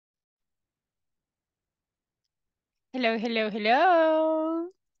Hello, hello, hello.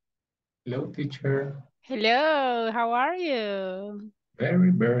 Hello, teacher. Hello, how are you?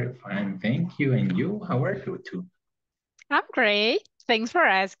 Very, very fine. Thank you. And you? How are you too? I'm great. Thanks for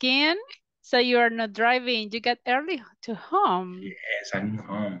asking. So you are not driving, you got early to home. Yes, I'm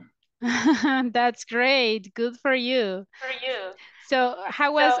home. That's great. Good for you. For you. So how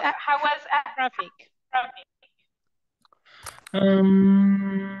So, was how was traffic? traffic?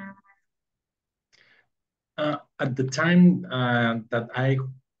 Um, at the time that I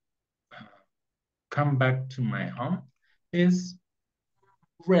come back to my home is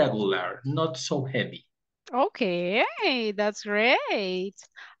regular, not so heavy. Okay, that's great.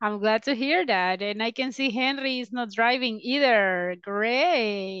 I'm glad to hear that. And I can see Henry is not driving either.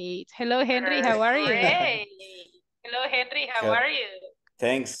 Great. Hello, Henry. How are you? Great. Hello, Henry. How Hel- are you?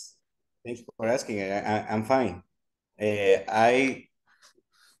 Thanks. Thanks for asking. I'm fine. I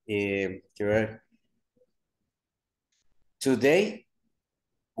Today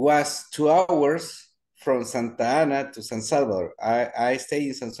was 2 hours from Santa Ana to San Salvador. I stay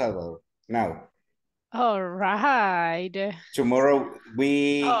in San Salvador now. All right. Tomorrow All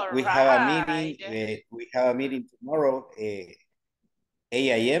we have a right. meeting. We have a meeting tomorrow, 8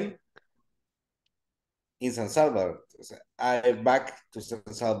 a.m. in San Salvador. I'm back to San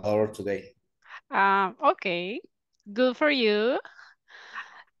Salvador today. Okay. Good for you.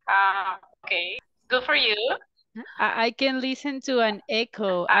 Okay. Good for you. I can listen to an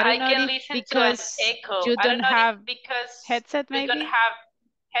echo. I don't I know can if listen to an because echo. you I don't don't know if have because headset you don't maybe. have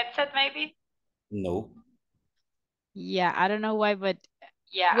headset maybe. No. Yeah, I don't know why, but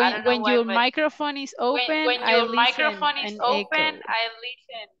Yeah, I don't know when why, your but microphone is open, when I your listen microphone is an open, echo. I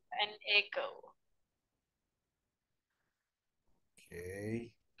listen an echo.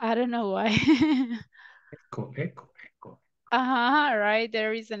 Okay. I don't know why. Echo, echo, echo. Right,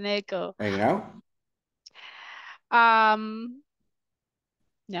 there is an echo. And now? Um,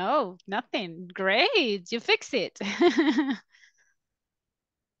 no, nothing. Great, you fix it.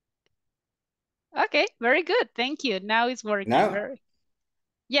 Okay, very good. Thank you. Now it's working. Now? Very.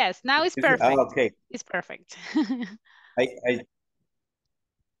 Yes, now it's perfect. Okay. It's perfect. I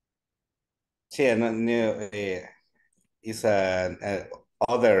see. No, no, it's a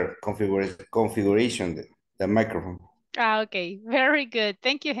other configuration the microphone. Okay, very good.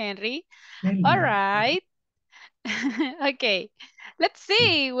 Thank you, Henry. All Hello. right. Okay, let's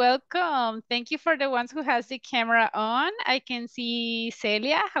see. Welcome. Thank you for the ones who has the camera on. I can see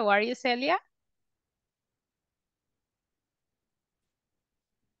Celia. How are you, Celia?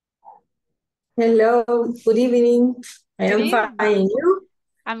 Hello, good evening. I Good am fine. evening. You?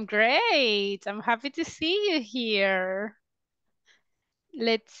 I'm great. I'm happy to see you here.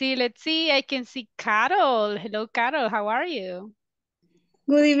 Let's see. Let's see. I can see Carol. Hello, Carol. How are you?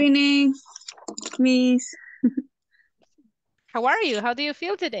 Good evening, Miss. How are you? How do you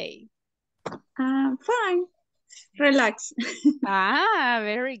feel today? Fine. Relax.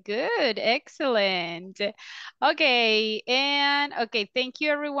 Very good. Excellent. Okay, and okay, thank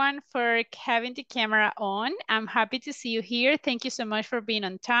you everyone for having the camera on. I'm happy to see you here. Thank you so much for being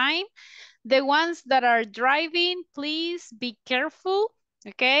on time. The ones that are driving, please be careful,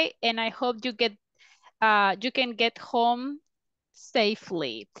 okay? And I hope you can get home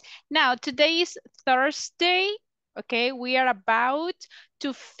safely. Now, today is Thursday. Okay, we are about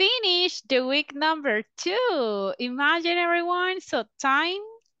to finish the week number 2. Imagine everyone, so time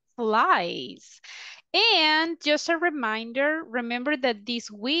flies. And just a reminder, remember that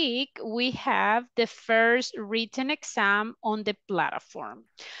this week we have the first written exam on the platform.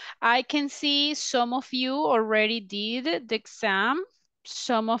 I can see some of you already did the exam.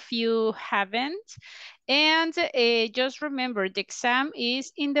 Some of you haven't. And just remember, the exam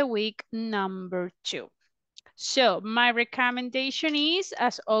is in the week number 2. So my recommendation is,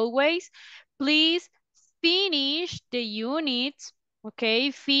 as always, please finish the unit, okay?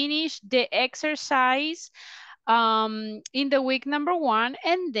 Finish the exercise in the week number 1,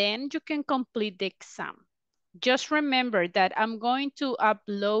 and then you can complete the exam. Just remember that I'm going to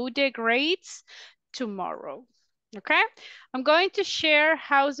upload the grades tomorrow, okay? I'm going to share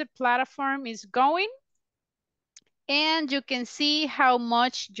how the platform is going, and you can see how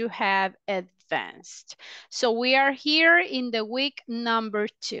much you have advanced. So we are here in the week number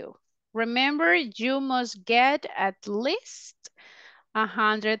 2. Remember, you must get at least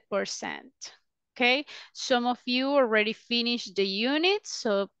 100%. Okay, some of you already finished the unit,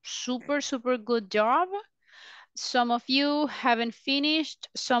 so super, super good job. Some of you haven't finished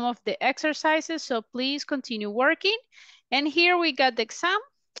some of the exercises, so please continue working. And here we got the exam.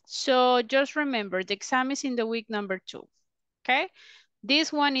 So just remember, the exam is in the week number 2, okay?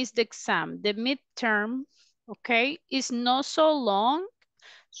 This one is the exam, the midterm, okay? It's not so long,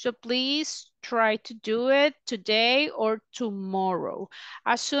 so please try to do it today or tomorrow,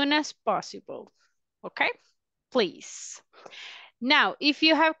 as soon as possible, okay? Please. Now, if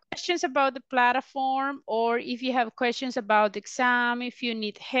you have questions about the platform or if you have questions about the exam, if you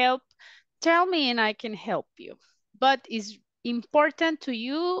need help, tell me and I can help you. But it's important to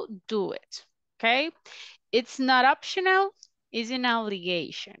you, do it, okay? It's not optional, it's an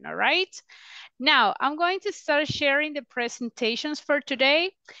obligation, all right? Now, I'm going to start sharing the presentations for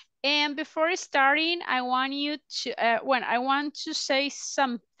today. And before starting, I want you to, I want to say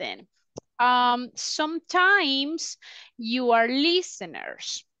something. Sometimes you are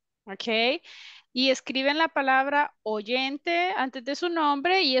listeners, ¿ok? Y escriben la palabra oyente antes de su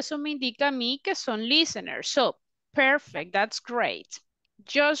nombre y eso me indica a mí que son listeners. So, perfect, that's great.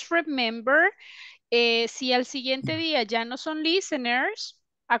 Just remember, si al siguiente día ya no son listeners,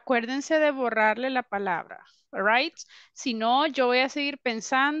 acuérdense de borrarle la palabra, all right? Si no, yo voy a seguir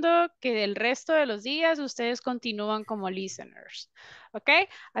pensando que el resto de los días ustedes continúan como listeners, ¿ok?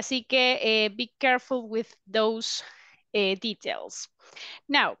 Así que be careful with those details.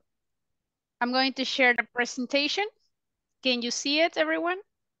 Now, I'm going to share the presentation. Can you see it, everyone?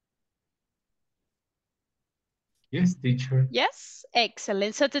 Yes, teacher. Yes,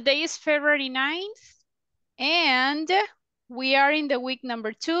 excellent. So today is February 9th. And we are in the week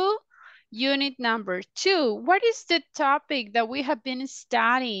number 2, unit number 2. What is the topic that we have been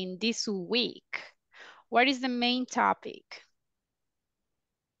studying this week? What is the main topic?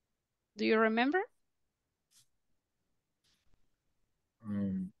 Do you remember?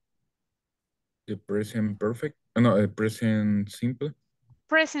 The present perfect. No, present simple.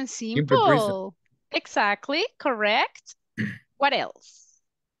 Present Simple present. simple. Exactly, correct. What else?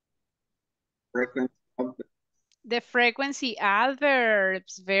 Frequency of the The frequency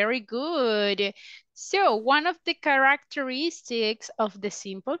adverbs, very good. So one of the characteristics of the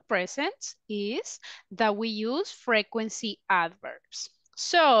simple present is that we use frequency adverbs.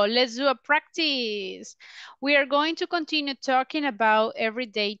 So let's do a practice. We are going to continue talking about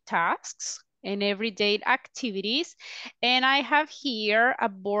everyday tasks and everyday activities. And I have here a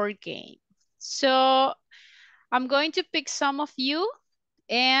board game. So I'm going to pick some of you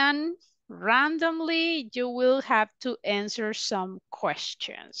and randomly you will have to answer some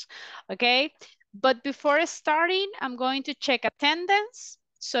questions, okay? But before starting, I'm going to check attendance.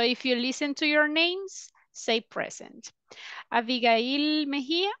 So if you listen to your names, say present. Abigail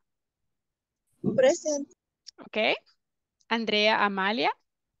Mejia. Present. Okay. Andrea Amalia.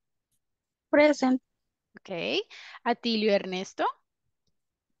 Present. Okay. Atilio Ernesto.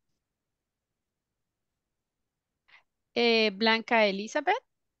 Blanca Elizabeth.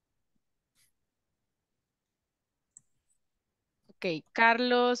 Ok,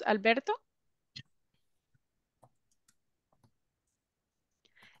 Carlos Alberto.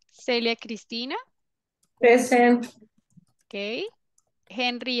 Celia Cristina. Present. Ok.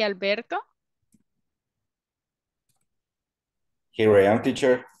 Henry Alberto. Here I am,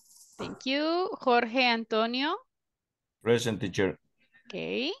 teacher. Thank you. Jorge Antonio. Present, teacher.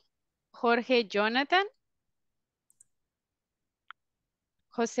 Ok. Jorge Jonathan.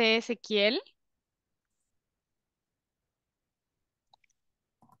 José Ezequiel.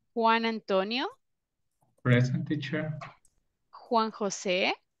 Juan Antonio. Present, teacher. Juan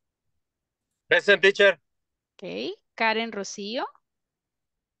José. Present, teacher. Ok. Karen Rocío.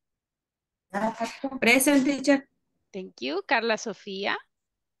 Present, teacher. Thank you. Carla Sofía.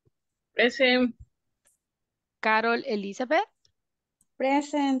 Present. Carol Elizabeth.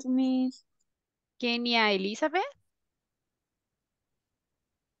 Present, Miss. Kenia Elizabeth.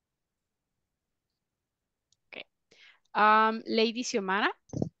 Okay. Lady Xiomara.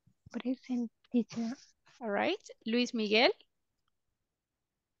 Present, teacher. All right. Luis Miguel.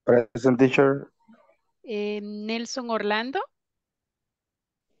 present teacher. Nelson Orlando.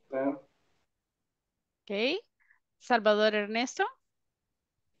 Ok. Salvador Ernesto.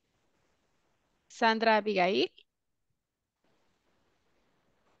 Sandra Abigail.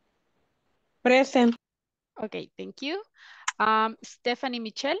 Present. Ok, thank you. Stephanie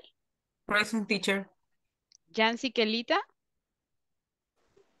Michelle. Present, teacher. Jancy Kelita.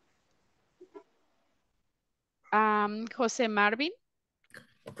 Jose Marvin.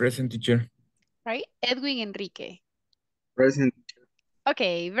 Present teacher. Right? Edwin Enrique. Present.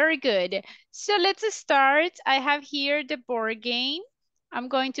 Okay, very good. So let's start. I have here the board game. I'm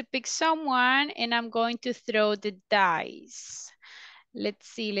going to pick someone and I'm going to throw the dice. Let's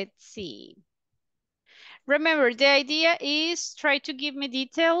see, let's see. Remember, the idea is try to give me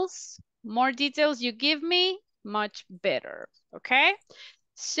details. More details you give me, much better, okay?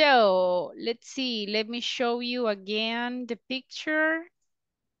 So let's see. Let me show you again the picture.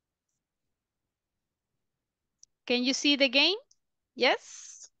 Can you see the game?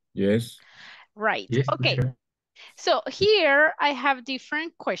 Yes? Yes. Right. Yes, Okay. teacher. So here I have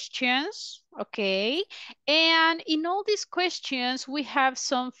different questions, okay? And in all these questions, we have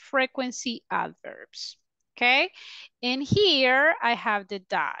some frequency adverbs, okay? And here I have the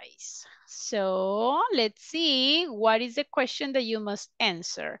dice. So let's see, what is the question that you must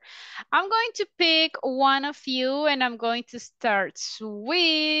answer? I'm going to pick one of you and I'm going to start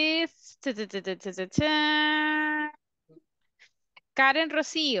with Karen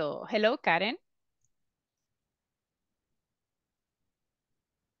Rosillo. Hello, Karen.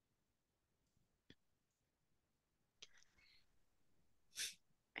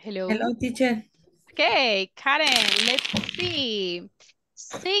 Hello. Hello, teacher. Okay, Karen, let's see.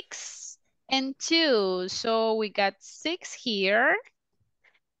 6 and 2. So we got 6 here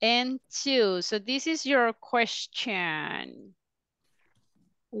and 2. So this is your question.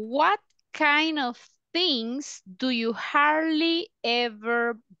 What kind of things do you hardly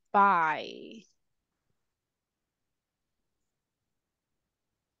ever buy?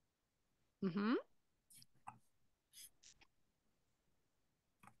 Mhm.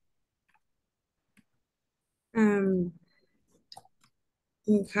 Um,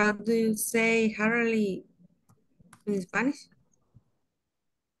 how do you say hardly in Spanish?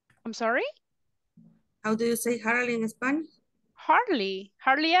 I'm sorry? How do you say hardly in Spanish? Hardly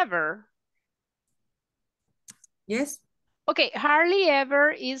ever. Yes. Okay, hardly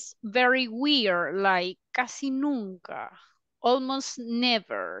ever is very weird, like casi nunca, almost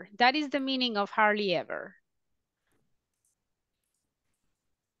never. That is the meaning of hardly ever.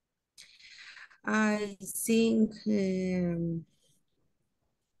 I think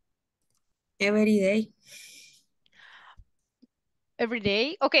every day. Every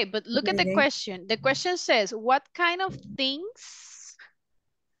day? Okay, but look at Every the day. question. The question says, what kind of things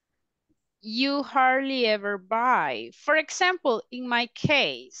you hardly ever buy? For example, in my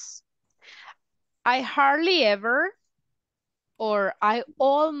case, I hardly ever or I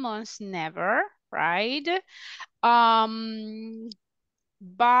almost never, right?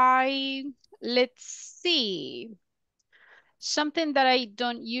 Buy, let's see, something that I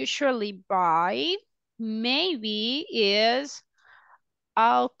don't usually buy maybe is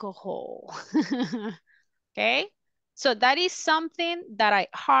alcohol. Okay, so that is something that I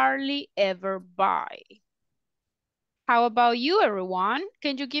hardly ever buy. How about you, everyone?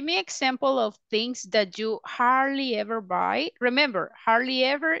 Can you give me an example of things that you hardly ever buy? Remember, hardly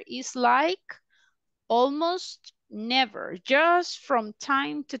ever is like almost never, just from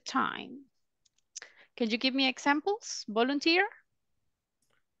time to time. Can you give me examples? Volunteer?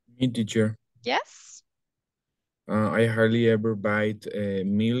 Me, teacher. Yes? I hardly ever buy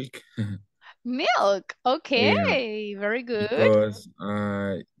milk. Milk. Yeah, Okay, very good. because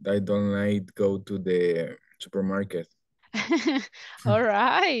I don't like go to the supermarket. All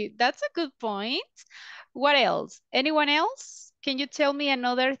right, that's a good point. What else? Anyone else? Can you tell me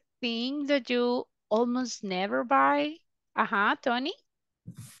another thing that you almost never buy? Uh-huh, Tony?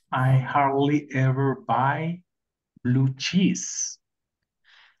 I hardly ever buy blue cheese.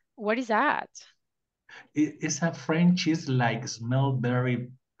 What is that? It's a French cheese like smell very,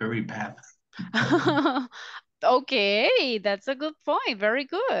 very bad. Okay, that's a good point. Very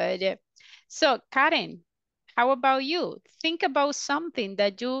good. So, Karen, how about you? Think about something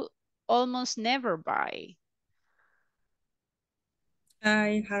that you almost never buy.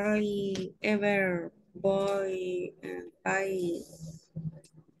 I hardly ever buy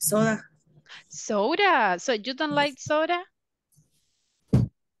soda. Soda. So you don't like soda?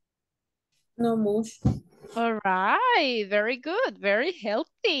 No much. All right, very good, very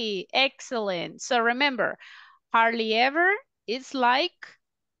healthy, excellent. So remember, hardly ever is like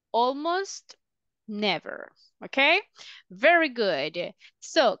almost never, okay? Very good.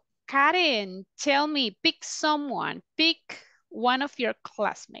 So Karen, tell me, pick one of your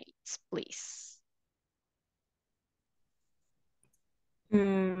classmates, please.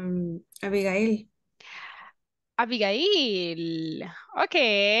 Abigail. Abigail,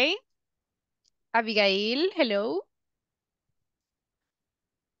 okay. Abigail, hello.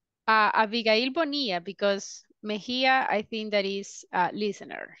 Abigail Bonilla, because Mejia, I think that is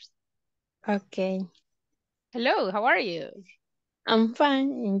listeners. Okay. Hello, how are you? I'm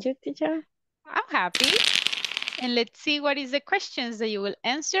fine. And you, teacher? I'm happy. And let's see what is the questions that you will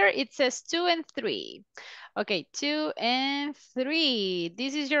answer. It says 2 and 3. Okay, 2 and 3.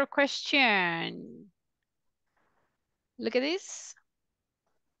 This is your question. Look at this.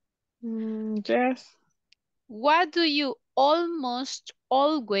 Yes. What do you almost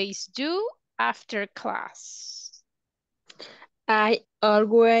always do after class? I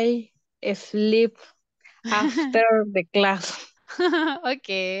always sleep after the class.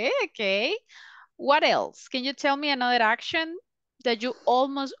 Okay, okay. What else? Can you tell me another action that you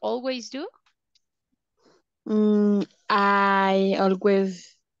almost always do? I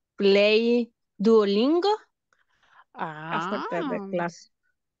always play Duolingo after the Ah, class.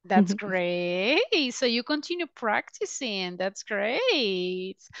 that's great. So you continue practicing. That's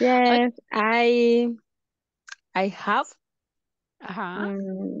great. Yes, I have Uh-huh.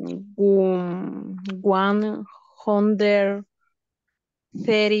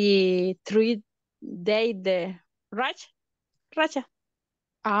 133 days the racha.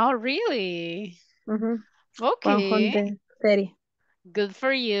 Oh, really? Mhm. Okay. 130. Good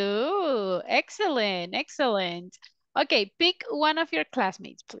for you. Excellent, excellent. Okay, pick one of your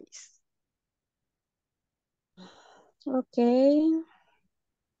classmates, please. Okay.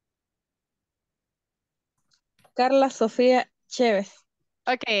 Carla Sofía Chévez.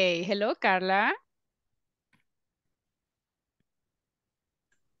 Okay, hello, Carla.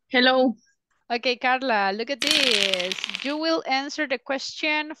 Hello. Okay, Carla, look at this. You will answer the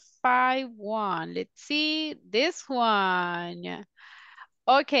question 5-1. Let's see this one.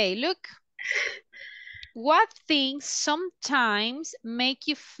 Okay, look. What things sometimes make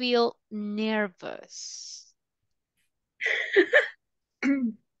you feel nervous?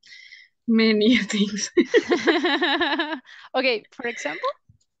 Many things. Okay, for example,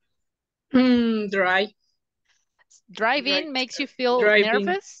 Dry. driving makes you feel Driving.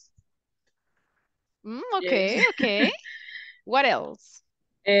 nervous? Yes. Okay, okay. What else?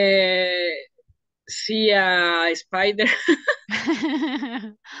 See a spider.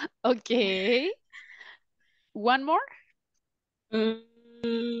 Okay. One more?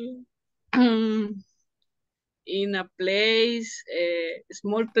 Mm, in a place, a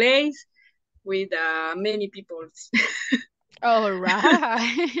small place with many people. All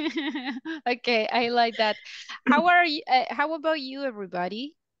right. Okay, I like that. How are you? How about you,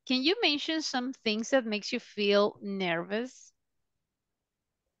 everybody? Can you mention some things that makes you feel nervous?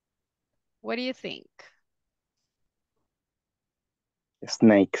 What do you think?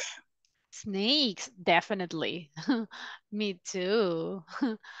 Snakes. Snakes, definitely. Me too.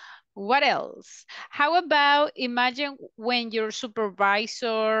 What else? How about imagine when your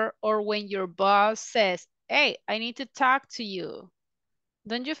supervisor or when your boss says, "Hey, I need to talk to you."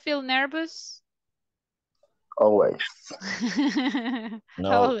 Don't you feel nervous? Always.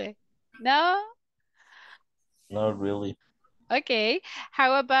 No, Okay. No? not really. Okay.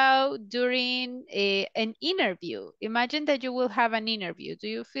 How about during an interview? Imagine that you will have an interview. Do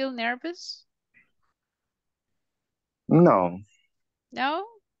you feel nervous? No. No?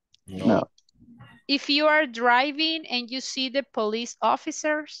 No, If you are driving and you see the police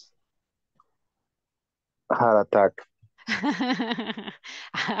officers? Heart attack.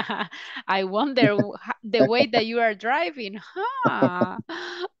 I wonder the way that you are driving, huh?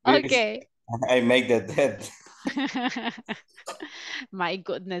 Please, Okay. I make that dead. My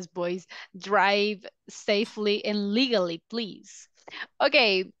goodness, boys. Drive safely and legally, please.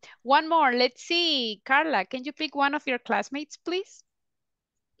 Okay, one more. Let's see. Carla, can you pick one of your classmates, please?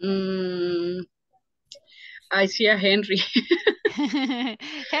 I see a Henry.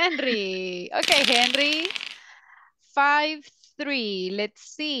 Henry. Okay, Henry. 5-3. Let's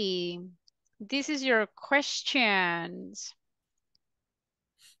see. This is your questions.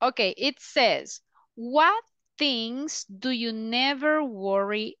 Okay, it says, what things do you never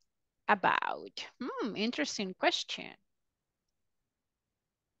worry about? Interesting question.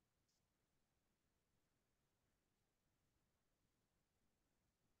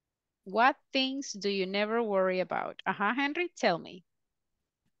 What things do you never worry about? Henry, tell me.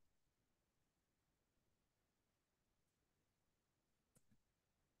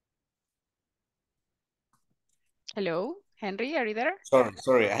 Hello, Henry, are you there?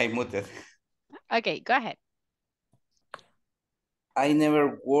 Sorry, I muted. Okay, go ahead. I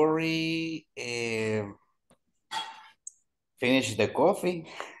never worry. Finish the coffee.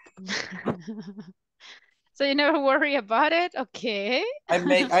 So you never worry about it? Okay.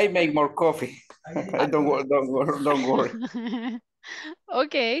 I make more coffee. I don't worry.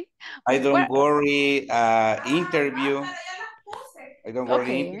 Okay. I don't What? worry. Interview. I don't worry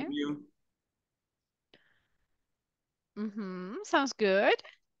Okay. interview. Sounds good.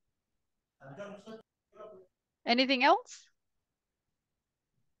 Anything else?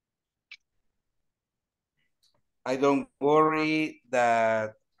 I don't worry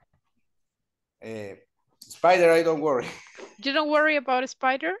that spider. I don't worry. You don't worry about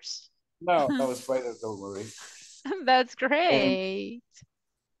spiders? No, spider, don't worry. That's And great.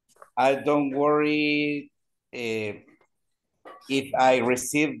 I don't worry if I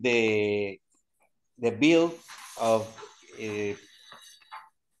receive the bill of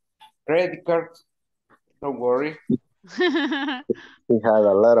credit card. Don't worry. He had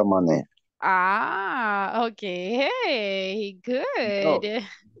a lot of money. Ah, okay. Hey, No, good.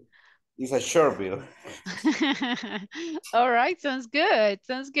 it's a short bill. All right, sounds good.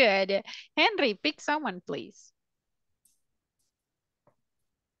 Sounds good. Henry, pick someone, please.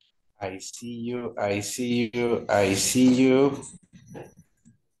 I see you, I see you, I see you.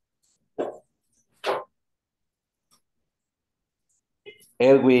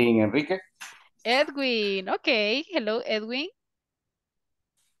 Edwin Enrique. Edwin. Okay. Hello, Edwin.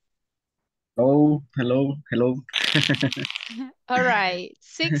 Oh, hello, hello. All right.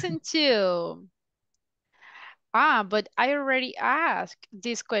 6 and 2. Ah, but I already asked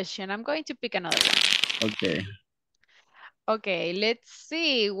this question. I'm going to pick another one. Okay. Okay, let's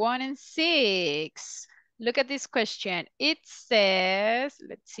see. 1 and 6. Look at this question. It says,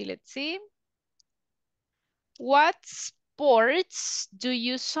 let's see. What sports do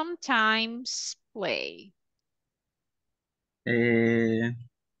you sometimes play?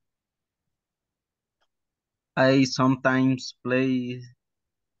 I sometimes play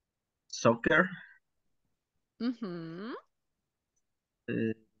soccer. Mm-hmm.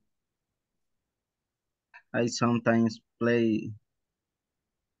 I sometimes play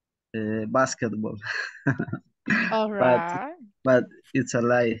basketball. All but right. but it's a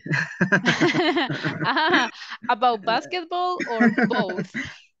lie. Ah, about basketball or both?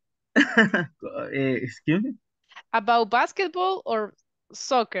 Excuse me? About basketball or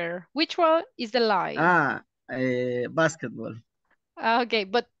soccer? Which one is the lie? Basketball. Okay,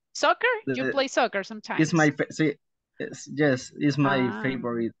 but soccer? You The, play soccer it's sometimes. my yes, it's my Ah,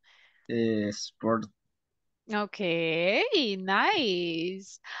 favorite sport. okay,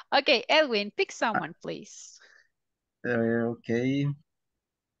 nice. Okay, Edwin, pick someone, please. Okay,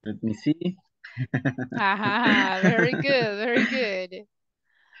 let me see. Very good, very good.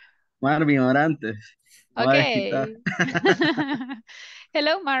 Marvin Orantes. Me voy a desquitar. Okay.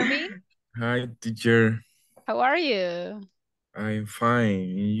 Hello, Marvin. Hi, teacher. How are you? I'm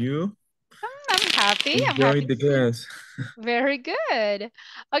fine. And you? I'm happy. I'm Enjoy happy the to see you. class. Very good.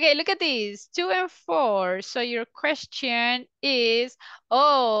 Okay, look at these. 2 and 4. So your question is,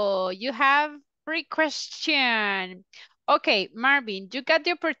 oh, you have free question. Okay, Marvin, you got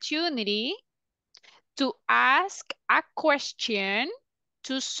the opportunity to ask a question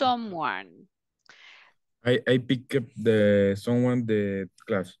to someone. I pick up the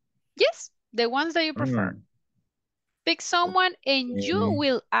class. Yes, the ones that you prefer. Ah, Pick someone and you okay.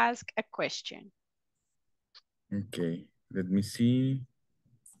 will ask a question. Okay. Let me see.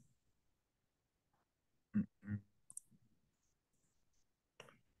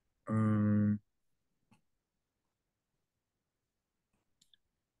 Um,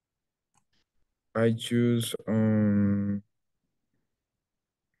 I choose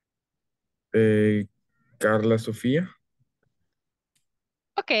Carla Sofia.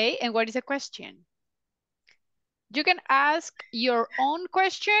 Okay, and what is the question? You can ask your own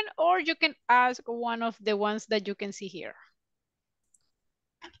question or you can ask one of the ones that you can see here.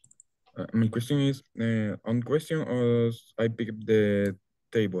 My question is on question or I pick up the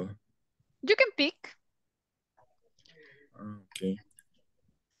table. You can pick. Okay.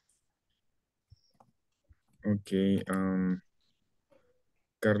 Okay.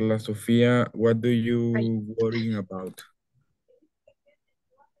 Carla Sofia, what do you worrying about?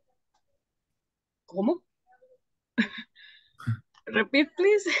 ¿Cómo? Repeat,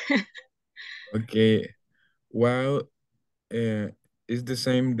 please. Okay. Well, it's the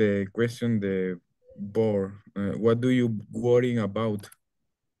same the question the board. What do you worrying about?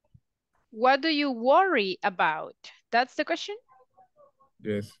 What do you worry about? That's the question?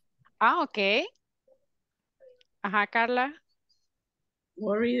 Yes. Ah, okay. Ajá, Carla.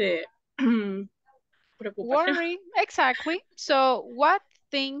 Worry de preocupación. Worry, exactly. So what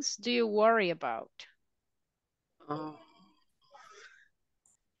things do you worry about? I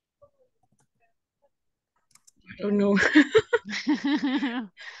don't know.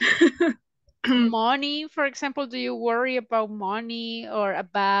 Money, for example, do you worry about money or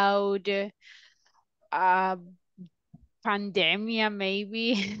about pandemia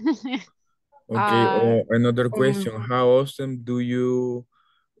maybe? Okay. Or another question. Um, How often do you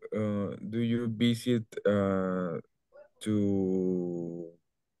visit to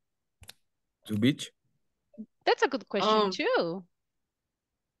beach? That's a good question um, too.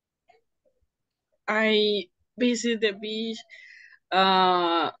 I visit the beach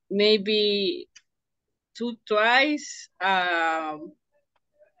maybe twice a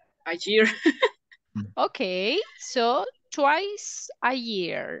year. Okay, so twice a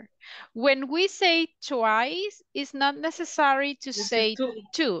year. When we say twice, it's not necessary to say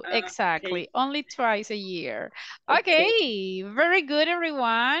two, exactly. Okay. Only twice a year. Okay. Okay, very good,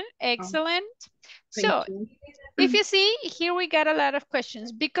 everyone. Excellent. Thank So, you. if you see, here we got a lot of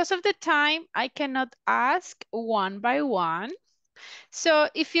questions. Because of the time, I cannot ask one by one. So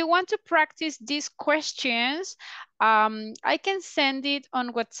if you want to practice these questions, I can send it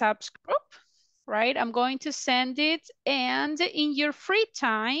on WhatsApp's group, right? I'm going to send it, and in your free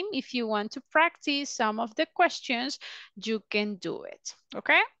time, if you want to practice some of the questions, you can do it,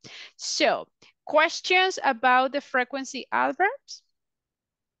 okay? So questions about the frequency adverbs?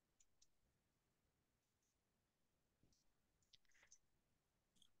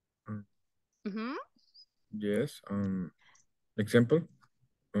 Mm-hmm. Yes. Example.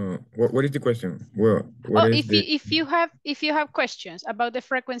 What is the question? Well, what Oh, is the if you have questions about the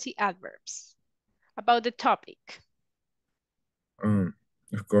frequency adverbs, about the topic.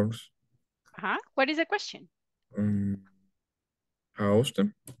 of course. What is the question? How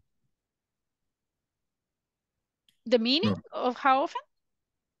often? The meaning of how often?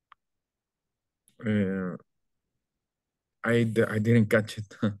 I didn't catch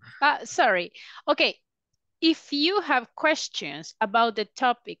it. Sorry. Okay. If you have questions about the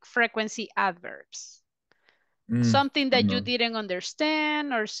topic frequency adverbs, something that you No. didn't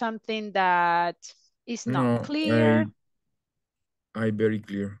understand or something that is not No, clear. I very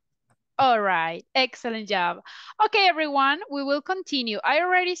clear. All right, excellent job. Okay, everyone, we will continue. I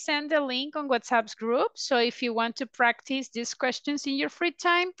already sent the link on WhatsApp's group, so if you want to practice these questions in your free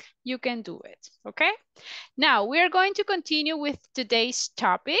time, you can do it, okay? Now, we are going to continue with today's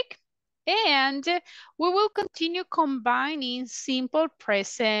topic, and we will continue combining simple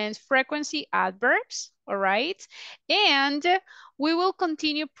present frequency adverbs, all right? And we will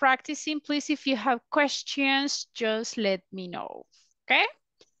continue practicing. Please, if you have questions, just let me know, okay?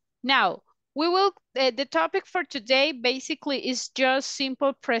 Now, we will, the topic for today basically is just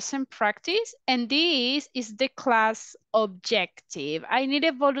simple present practice, and this is the class objective. I need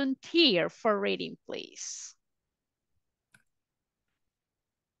a volunteer for reading, please.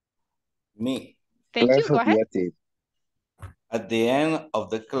 Me. Thank you, Class go ahead. objective. At the end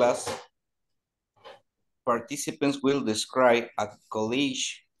of the class, participants will describe a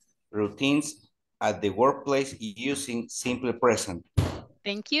college routines at the workplace using simple present.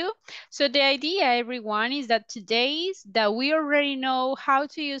 Thank you. So the idea, everyone, is that we already know how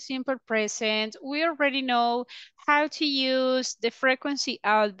to use simple present. We already know how to use the frequency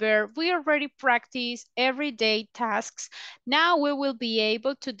adverb. We already practice everyday tasks. Now we will be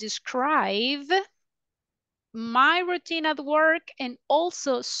able to describe my routine at work and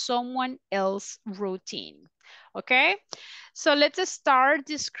also someone else's routine. Okay, so let's start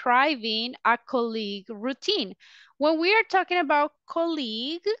describing a colleague routine. When we are talking about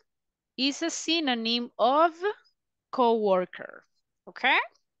colleague, is a synonym of coworker. Okay,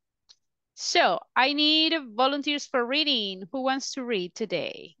 so I need volunteers for reading. Who wants to read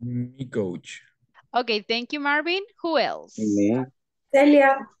today? Me, coach. Okay, thank you, Marvin. Who else? Me.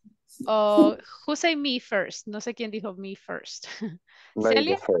 Celia. Who said me first? No sé quién dijo me first. Lady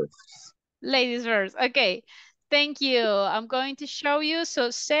Celia? first. Ladies first. Okay. Thank you. I'm going to show you.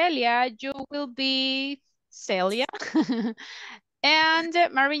 So Celia, you will be Celia. And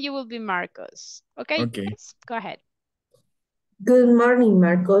Marvin, you will be Marcos. Okay, Okay. yes, go ahead. Good morning,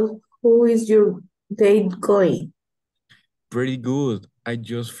 Marcos. Who is your date going? Pretty good. I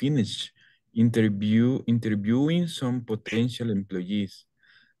just finished interviewing some potential employees.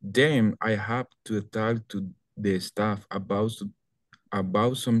 Then I have to talk to the staff about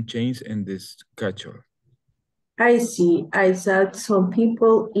some change in the schedule. I see. I saw some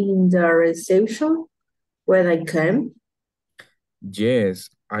people in the reception when I came. Yes,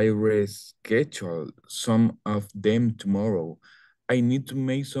 I rescheduled some of them tomorrow. I need to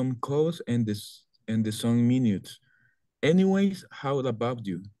make some calls and the some minutes. Anyways, how about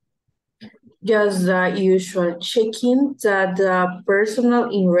you? Just the usual checking that the personal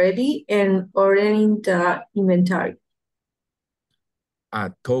is ready and ordering the inventory.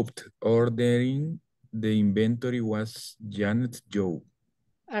 I thought ordering the inventory was Janet's job.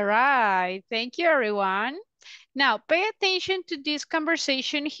 All right. Thank you, everyone. Now, pay attention to this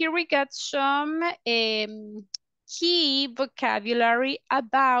conversation. Here we got some key vocabulary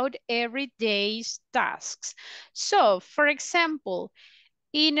about everyday tasks. So, for example,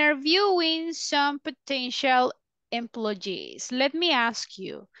 interviewing some potential employees. Let me ask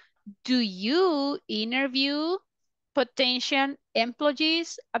you, do you interview potential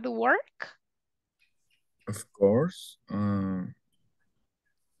employees at work? Of course.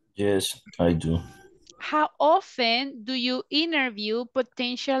 Yes, I do. How often do you interview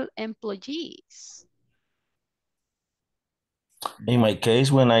potential employees? In my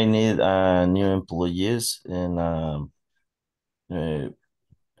case, when I need new employees in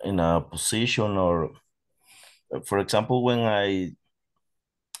a position, or for example, when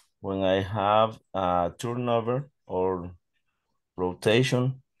I have a turnover or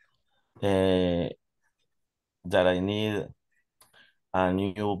rotation, that I need a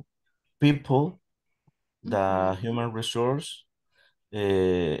new people, the human resource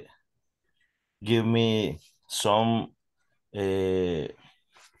give me some curriculum,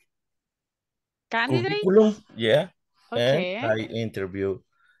 Candidates? yeah, and Okay. I interview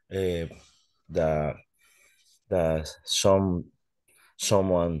uh, the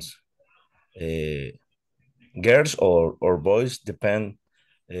someone's girls or boys, depend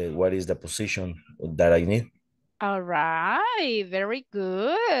what is the position that I need. All right. Very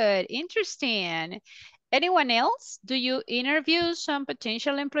good. Interesting. Anyone else? Do you interview some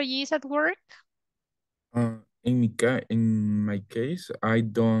potential employees at work? In my case, I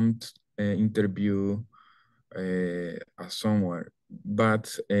don't interview somewhere,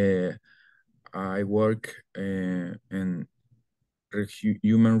 but I work in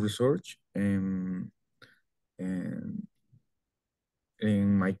human research, and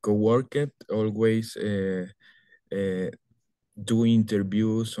in my coworker always do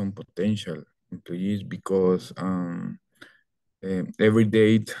interview some potential employees, because every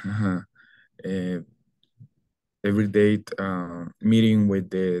date every date meeting with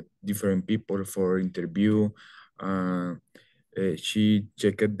the different people for interview. She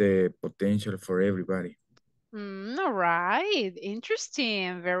checked the potential for everybody. All right.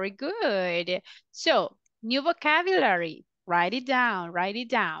 Interesting. Very good. So, new vocabulary. Write it down. Write it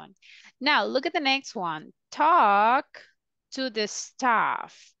down. Now, look at the next one. Talk to the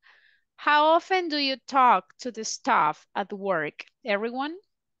staff. How often do you talk to the staff at work? Everyone?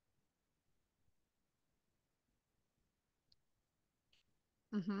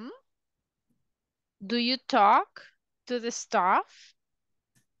 Do you talk to the staff?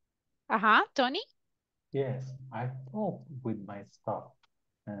 Tony? Yes, I talk with my staff,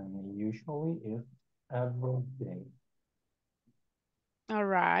 and usually it's every day. All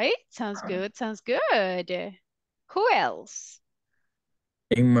right. Sounds good. Sounds good. Who else?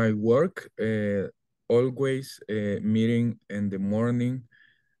 In my work, always meeting in the morning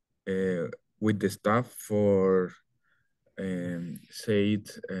with the staff for say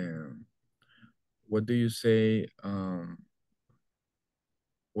it. What do you say?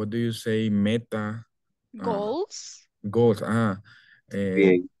 What do you say? Meta. Goals? Goals. Yeah.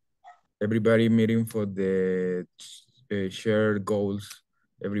 Everybody meeting for the shared goals.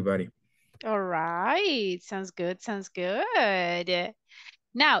 Everybody. All right. Sounds good. Sounds good.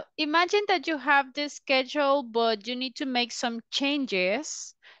 Now, imagine that you have this schedule, but you need to make some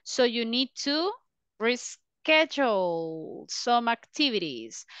changes. So you need to reschedule some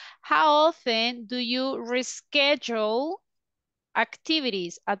activities. How often do you reschedule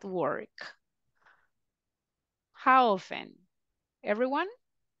activities at work? How often? Everyone?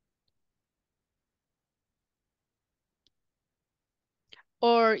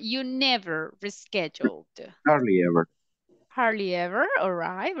 Or you never rescheduled? Hardly ever. Hardly ever. All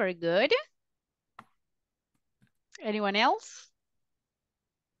right, very good. Anyone else?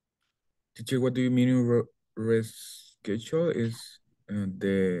 Teacher, what do you mean reschedule? Is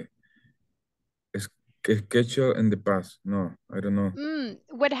the schedule in the past? No, I don't know.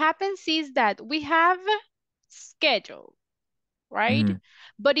 What happens is that we have schedule, right?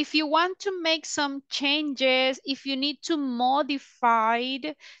 But if you want to make some changes, if you need to modify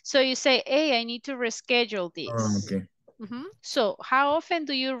it, so you say, hey, I need to reschedule this. Okay. So how often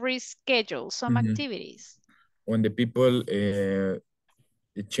do you reschedule some activities? When the people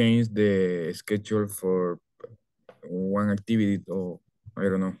change the schedule for one activity, or I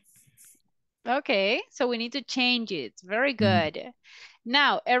don't know. Okay, so we need to change it. Very good.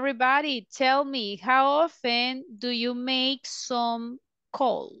 Now, everybody, tell me, how often do you make some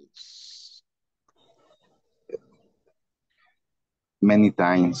calls? Many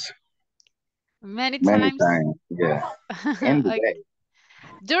times. Many Many times? times, yeah. In the Okay. day.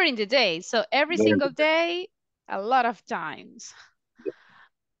 During the day. So every During single the day. day, a lot of times.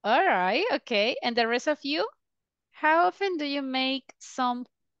 All right, okay. And the rest of you? How often do you make some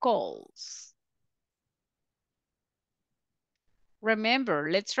calls? Remember,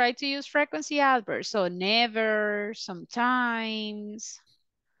 let's try to use frequency adverbs. So never, sometimes,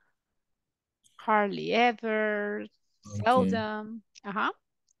 hardly ever. Okay. Seldom.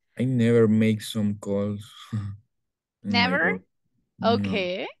 I never make some calls in my Never? work. No.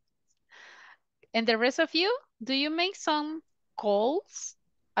 Okay. And the rest of you, do you make some calls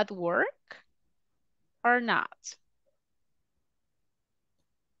at work or not?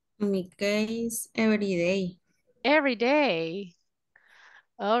 In my case, every day. Every day.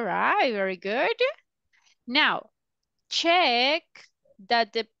 All right, very good. Now, check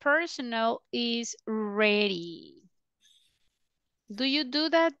that the personnel is ready. Do you do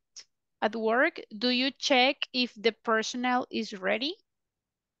that at work? Do you check if the personnel is ready?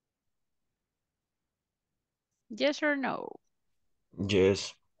 Yes or no?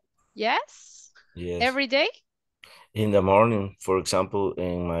 Yes, Yes? yes. Every day? In the morning, for example,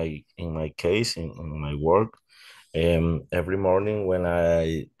 in my case, in my work, every morning when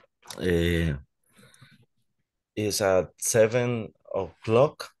I is at 7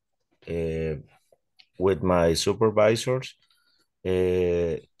 o'clock with my supervisors,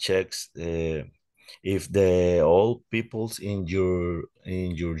 checks if the all peoples in your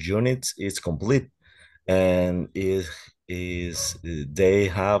units is complete and is they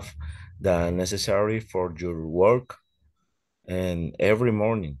have the necessary for your work, and every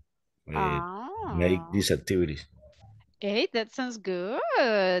morning make Ah, these activities. hey, that sounds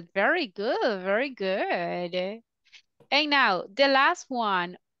good. Very good, very good. And now the last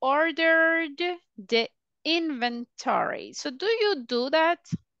one, ordered the inventory. So do you do that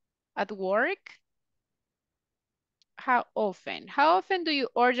at work? How often? How often do you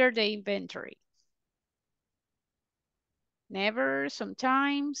order the inventory? Never,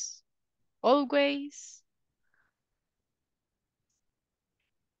 sometimes, always.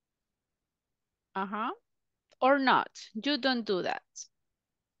 Uh-huh. Or not. You don't do that.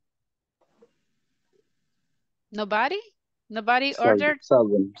 Nobody? Nobody Seldom, ordered?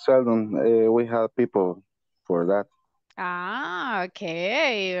 seldom. We have people for that. Ah,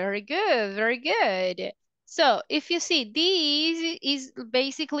 okay. Very good. Very good. So if you see, these is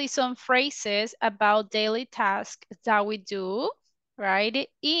basically some phrases about daily tasks that we do, right?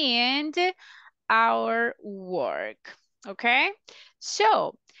 And our work. Okay.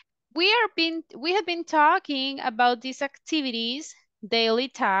 So we have been talking about these activities, daily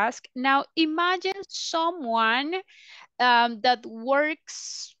task. Now imagine someone that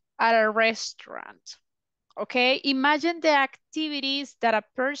works at a restaurant. Okay, imagine the activities that a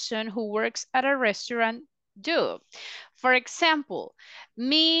person who works at a restaurant do. For example,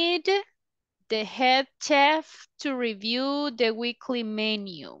 meet the head chef to review the weekly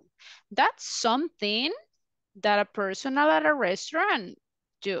menu. That's something that a person at a restaurant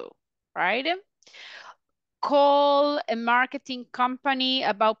do, right? Call a marketing company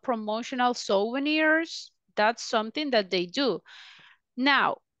about promotional souvenirs. That's something that they do.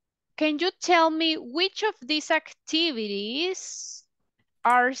 Now, can you tell me which of these activities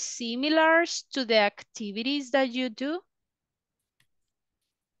are similar to the activities that you do?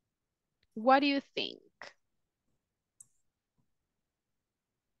 What do you think?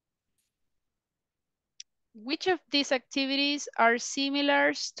 Which of these activities are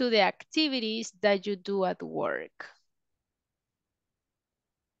similar to the activities that you do at work?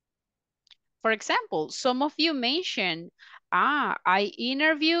 For example, some of you mentioned, I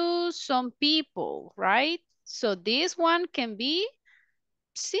interview some people, right? So this one can be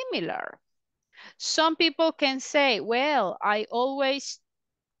similar. Some people can say, well, I always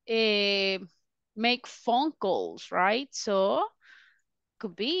make phone calls, right? So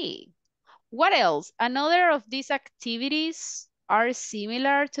could be. What else? Another of these activities are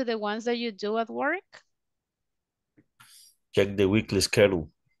similar to the ones that you do at work? Check the weekly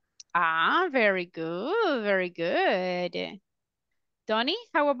schedule. Ah, very good, very good. Tony,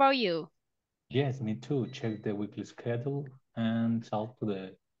 how about you? Yes, me too. Check the weekly schedule and talk to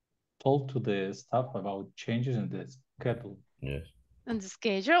the staff about changes in the schedule. Yes. On the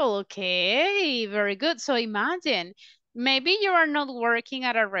schedule, okay, very good. So imagine, maybe you are not working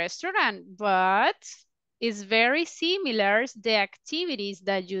at a restaurant, but it's very similar the activities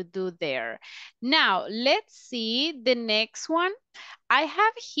that you do there. Now, let's see the next one. I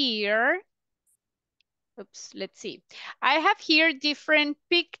have here, oops, let's see. I have here different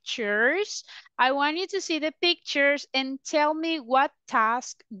pictures. I want you to see the pictures and tell me what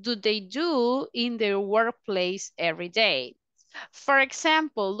task do they do in their workplace every day. For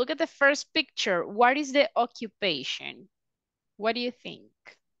example, look at the first picture. What is the occupation? What do you think?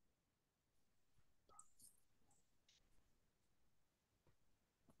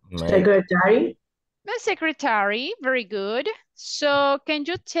 Make Secretary. The secretary, very good. So can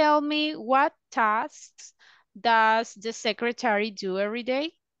you tell me what tasks does the secretary do every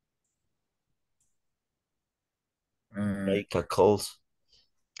day? Make a calls.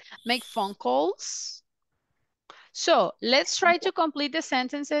 Make phone calls. So let's try to complete the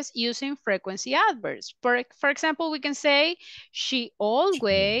sentences using frequency adverbs. For example, we can say, she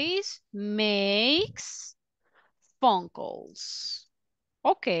always makes phone calls.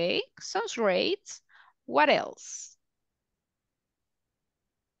 Okay, sounds great. What else?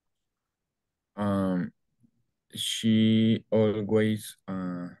 She always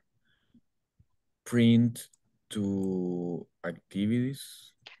print to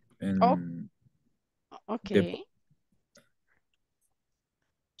activities and Okay.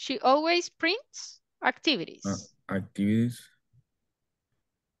 She always prints activities. activities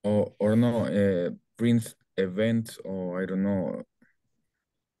or no prints events or I don't know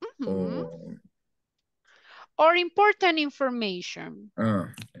Or important information.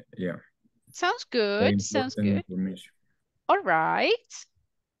 Yeah. Sounds Or good. Sounds important good. information. All right.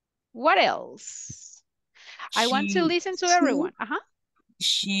 What else? I want to listen to everyone.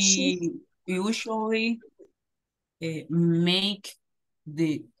 She usually make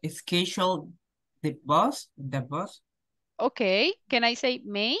the schedule the boss. Okay. Can I say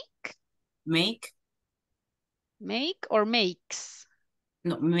make? Make. Make or makes?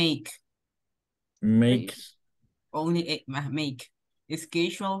 No, make. Makes. Only make.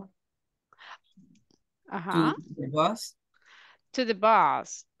 Schedule. To the boss. To the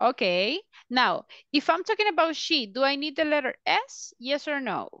boss. Okay. Now, if I'm talking about she, do I need the letter S? Yes or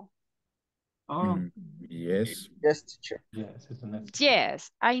no? Yes. Yes, teacher. Yes, it's an S.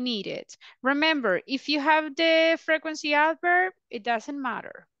 Yes, I need it. Remember, if you have the frequency adverb, it doesn't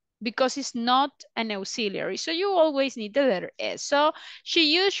matter because it's not an auxiliary. So you always need the letter S. So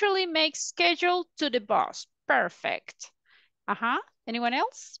she usually makes schedule to the boss. Perfect. Anyone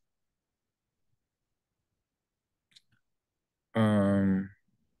else?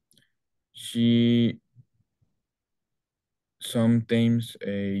 She sometimes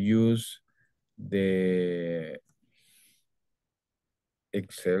use the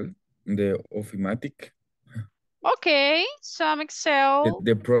Excel, the Ofimatic. Okay, some Excel.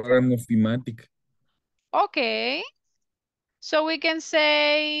 The program Ofimatic. Okay. So we can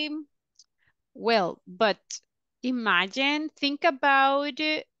say, well, but imagine, think about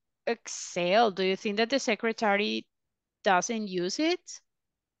Excel. Do you think that the secretary doesn't use it?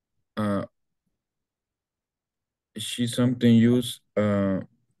 She sometimes use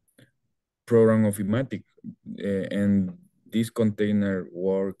program Ofimatic and this container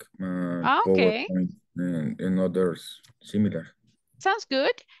work, Okay. PowerPoint and others similar. Sounds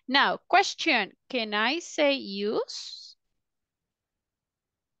good. Now, question, can I say use?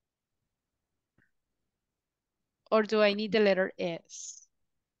 Or do I need the letter S?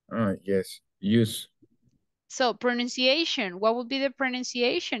 Yes, use. So pronunciation, what would be the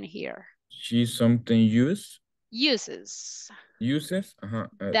pronunciation here? She sometimes use. Uses. Uses.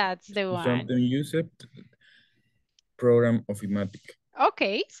 That's the one. Something use it. Program Ofimatic.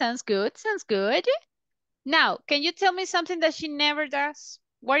 Okay, sounds good, sounds good. Now, can you tell me something that she never does?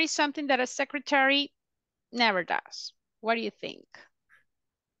 What is something that a secretary never does? What do you think?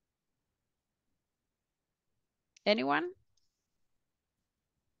 Anyone?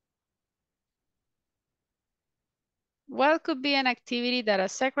 What could be an activity that a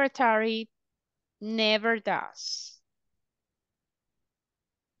secretary never does?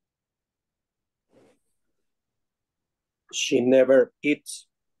 She never eats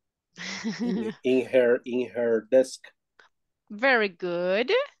in her desk. Very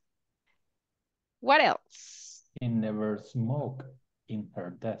good. What else? She never smoke in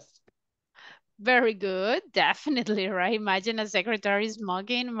her desk. Very good. Definitely, right? Imagine a secretary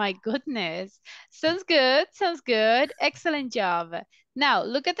smoking. My goodness. Sounds good. Sounds good. Excellent job. Now,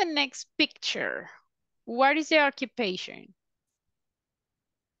 look at the next picture. What is the occupation?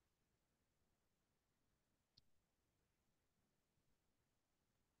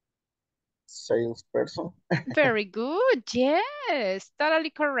 Salesperson. Very good. Yes, totally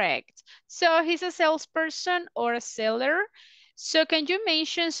correct. So he's a salesperson or a seller. So can you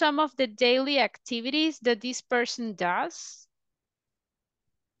mention some of the daily activities that this person does?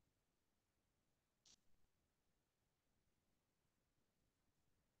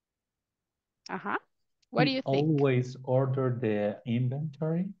 What do you think? Always order the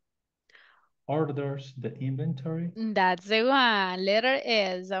inventory. Orders the inventory. That's the one. Letter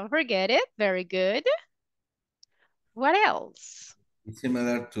S. Don't forget it. Very good. What else? It's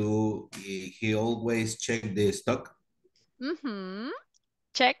similar to he always check the stock.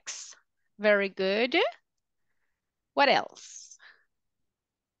 Checks. Very good. What else?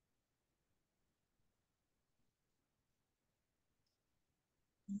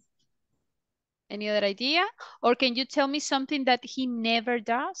 Any other idea? Or can you tell me something that he never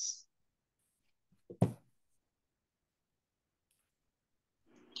does?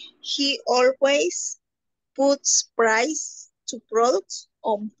 He always puts price to products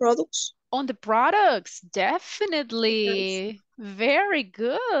on products. On the products, Yes. definitely. Very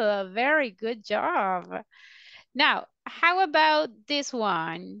good job. Now, how about this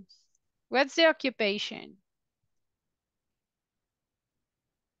one? What's the occupation?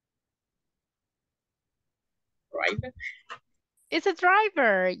 Driver. It's a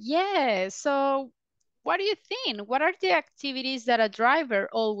driver, yes. So what do you think? What are the activities that a driver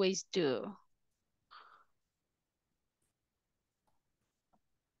always do?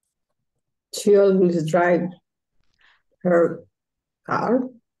 She always drive her car.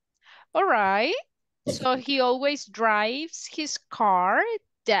 All right. So he always drives his car,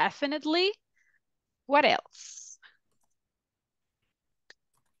 definitely. What else?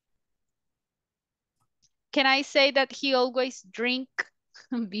 Can I say that he always drink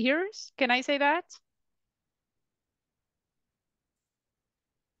beers? Can I say that?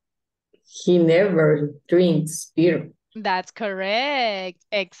 He never drinks beer. That's correct.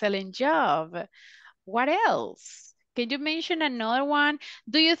 Excellent job. What else? Can you mention another one?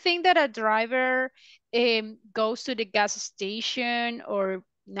 Do you think that a driver goes to the gas station or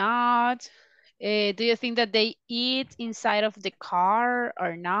not? Do you think that they eat inside of the car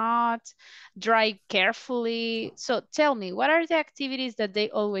or not? Drive carefully. So tell me, what are the activities that they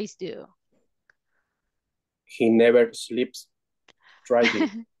always do? He never sleeps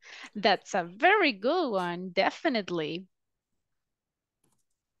driving. That's a very good one, definitely.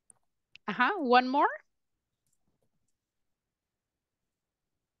 One more?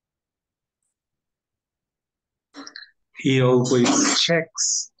 He always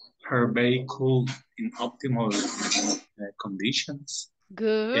checks her vehicle in optimal conditions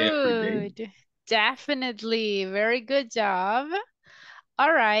every day. Good. Definitely. Very good job.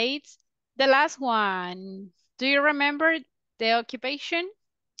 All right. The last one. Do you remember the occupation?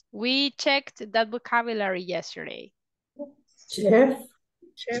 We checked that vocabulary yesterday. Chef.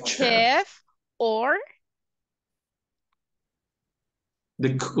 Chef or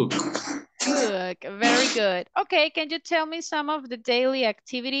The cook. cook. Very good. Okay, can you tell me some of the daily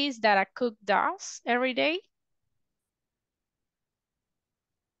activities that a cook does every day?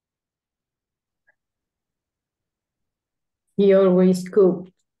 He always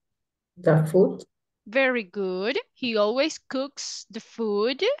cooks the food. Very good. He always cooks the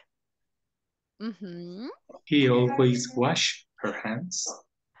food. He always wash her hands.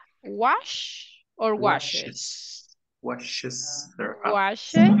 Wash or washes? Washes her hands.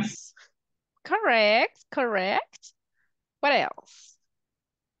 Washes. Correct, correct. What else?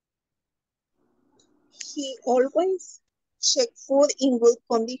 He always check food in good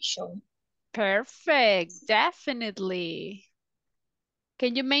condition. Perfect, definitely.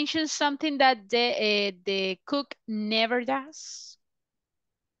 Can you mention something that the cook never does?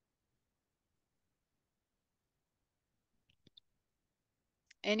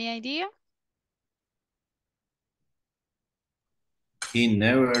 Any idea? He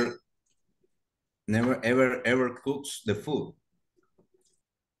never ever cooks the food.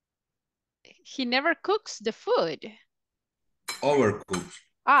 He never cooks the food. Overcooks.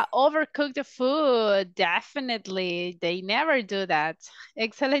 Overcook the food. Definitely. They never do that.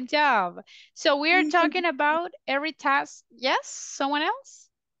 Excellent job. So we are talking about every task. Yes? Someone else?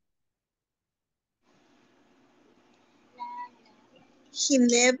 He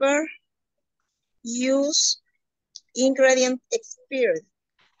never use ingredient expired.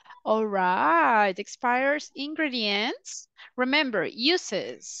 All right. Expires ingredients. Remember,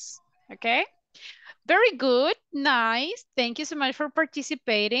 uses. Okay? Very good. Nice. Thank you so much for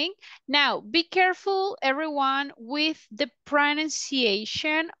participating. Now, be careful, everyone, with the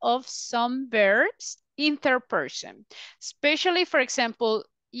pronunciation of some verbs in third person, especially, for example,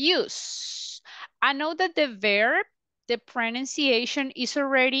 use. I know that the verb, the pronunciation is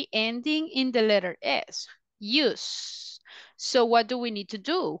already ending in the letter S, use. So what do we need to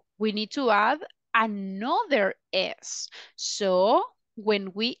do? We need to add another S. So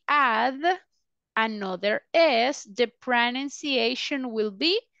when we add another S, the pronunciation will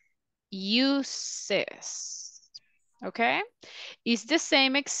be uses. Okay? It's the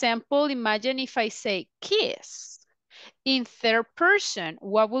same example. Imagine if I say kiss. In third person,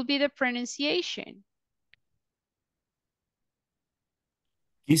 what will be the pronunciation?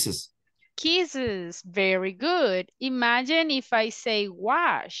 Kisses. Kisses. Very good. Imagine if I say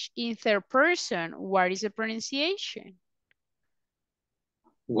wash. In third person, what is the pronunciation?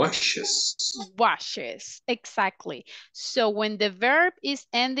 Washes. Washes, exactly. So when the verb is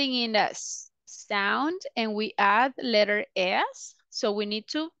ending in a sound and we add letter S. So we need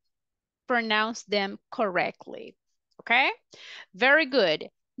to pronounce them correctly. Okay, very good.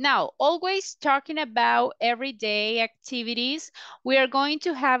 Now, always talking about everyday activities, we are going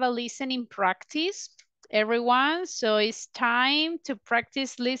to have a listening practice, everyone. So it's time to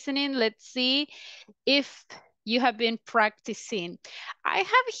practice listening. Let's see if you have been practicing. I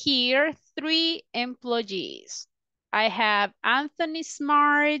have here 3 employees. I have Anthony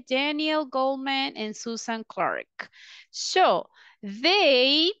Smart, Daniel Goldman, and Susan Clark. So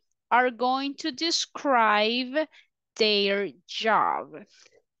they are going to describe their job.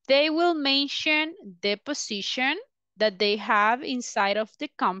 They will mention the position that they have inside of the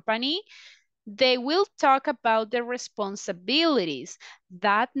company. They will talk about the responsibilities.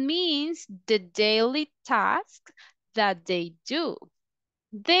 That means the daily tasks that they do.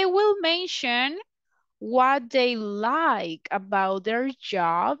 They will mention what they like about their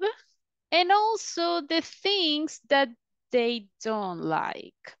job and also the things that they don't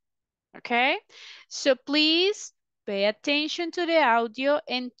like. Okay, so please pay attention to the audio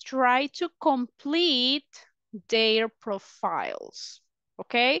and try to complete their profiles.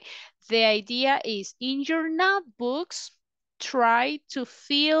 Okay, the idea is in your notebooks, try to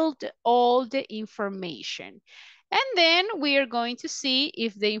fill all the information. And then we are going to see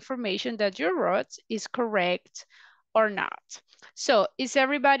if the information that you wrote is correct or not. So is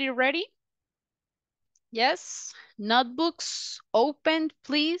everybody ready? Yes, notebooks opened,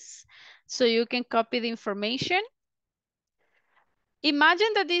 please, so you can copy the information. Imagine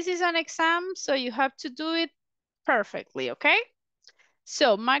that this is an exam, so you have to do it perfectly, okay?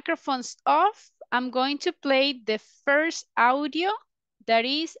 So microphones off. I'm going to play the first audio, that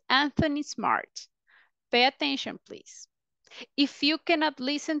is Anthony Smart. Pay attention, please. If you cannot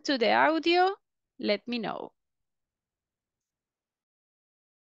listen to the audio, let me know.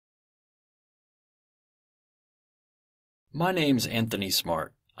 My name's Anthony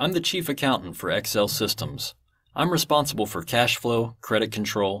Smart. I'm the Chief Accountant for Excel Systems. I'm responsible for cash flow, credit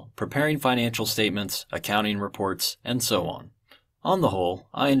control, preparing financial statements, accounting reports, and so on. On the whole,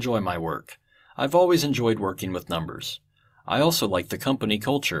 I enjoy my work. I've always enjoyed working with numbers. I also like the company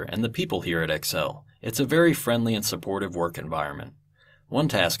culture and the people here at Excel. It's a very friendly and supportive work environment. One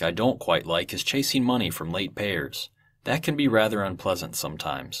task I don't quite like is chasing money from late payers. That can be rather unpleasant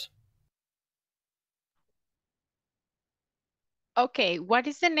sometimes. Okay, what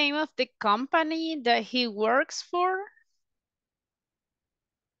is the name of the company that he works for?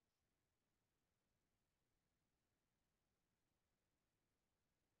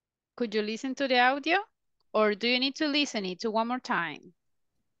 Could you listen to the audio? Or do you need to listen it to one more time?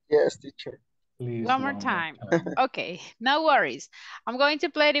 Yes, teacher. Please, One more time. Okay, no worries. I'm going to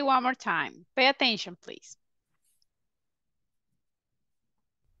play it one more time. Pay attention, please.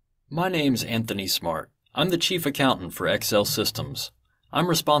 My name's Anthony Smart. I'm the Chief Accountant for Excel Systems. I'm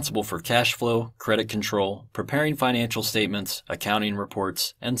responsible for cash flow, credit control, preparing financial statements, accounting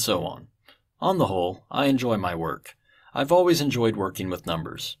reports, and so on. On the whole, I enjoy my work. I've always enjoyed working with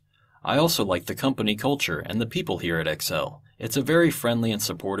numbers. I also like the company culture and the people here at Excel. It's a very friendly and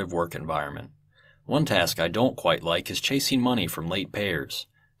supportive work environment. One task I don't quite like is chasing money from late payers.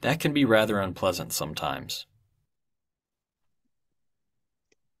 That can be rather unpleasant sometimes.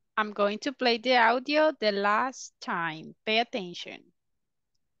 I'm going to play the audio the last time. Pay attention.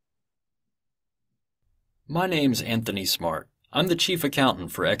 My name's Anthony Smart. I'm the Chief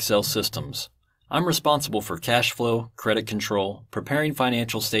Accountant for Excel Systems. I'm responsible for cash flow, credit control, preparing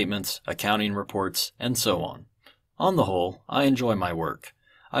financial statements, accounting reports, and so on. On the whole, I enjoy my work.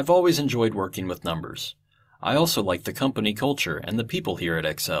 I've always enjoyed working with numbers. I also like the company culture and the people here at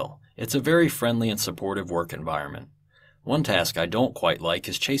Excel. It's a very friendly and supportive work environment. One task I don't quite like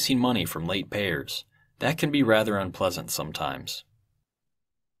is chasing money from late payers. That can be rather unpleasant sometimes.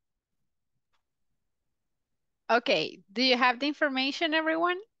 Okay, do you have the information,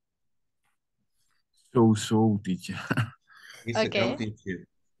 everyone? So, teacher. Okay.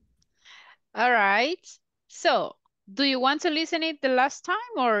 All right. So, do you want to listen it the last time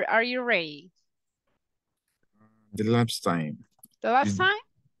or are you ready? The last time. The last time?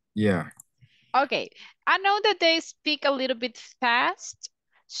 Yeah. Okay, I know that they speak a little bit fast.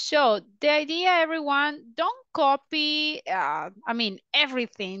 So the idea, everyone, don't copy,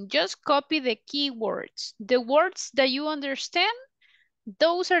 everything. Just copy the keywords. The words that you understand,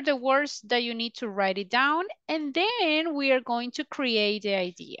 those are the words that you need to write it down. And then we are going to create the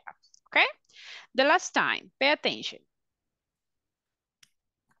idea, okay? The last time, pay attention.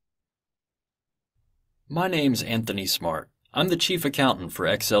 My name's Anthony Smart. I'm the Chief Accountant for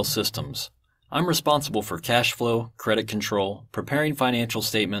Excel Systems. I'm responsible for cash flow, credit control, preparing financial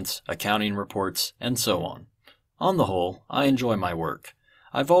statements, accounting reports, and so on. On the whole, I enjoy my work.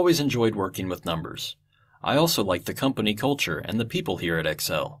 I've always enjoyed working with numbers. I also like the company culture and the people here at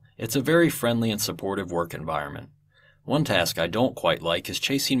Excel. It's a very friendly and supportive work environment. One task I don't quite like is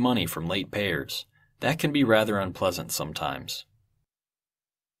chasing money from late payers. That can be rather unpleasant sometimes.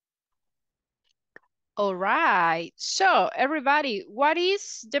 All right. So, everybody, what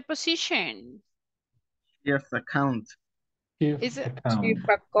is the position? Chief account. Is it Chief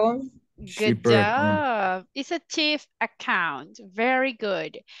account. good Cheaper account. job? It's a chief account. Very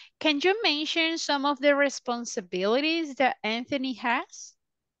good. Can you mention some of the responsibilities that Anthony has?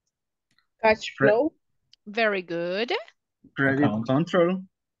 Cash flow. Very good. Credit Account. control.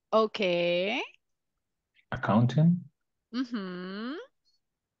 Okay. Accounting. Mm-hmm.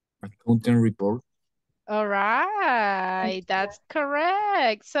 Accounting report. All right, that's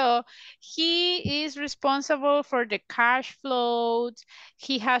correct. So he is responsible for the cash flow.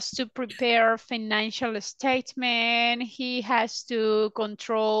 He has to prepare financial statement. He has to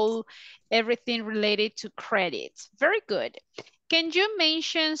control everything related to credit. Very good. Can you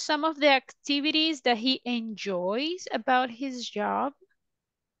mention some of the activities that he enjoys about his job?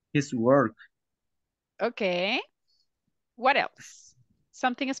 His work. Okay. What else?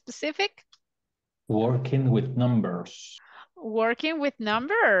 Something specific? Working with numbers. Working with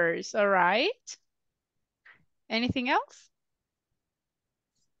numbers, all right. Anything else?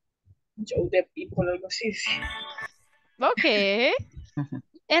 Yo de people, algo así. Okay.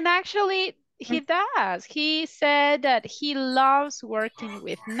 And actually, he does. He said that he loves working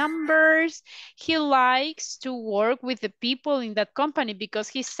with numbers. He likes to work with the people in that company because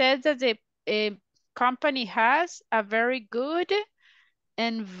he said that the company has a very good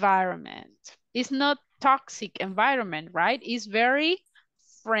environment. It's not toxic environment, right? It's very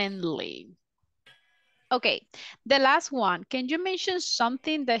friendly. Okay, the last one. Can you mention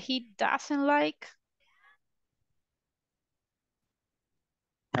something that he doesn't like?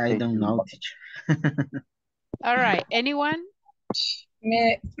 I don't know, teacher. All right, anyone?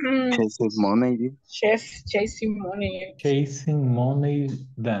 Chasing money. Chasing money. Chasing money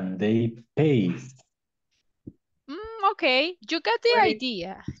than they pay. Okay, you got the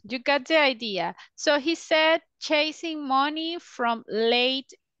idea. You got the idea. So he said chasing money from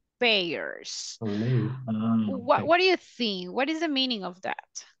late payers. Late. Okay. What do you think? What is the meaning of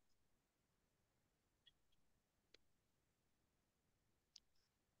that?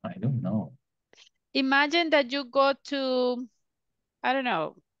 I don't know. Imagine that you go to, I don't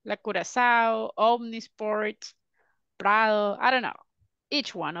know, La Curazao, Omnisport, Prado, I don't know,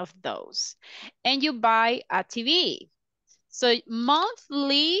 each one of those. And you buy a TV. So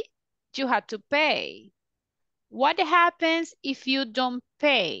monthly, you have to pay. What happens if you don't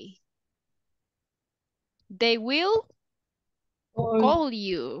pay? They will call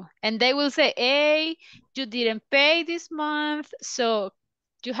you and they will say, hey, you didn't pay this month, so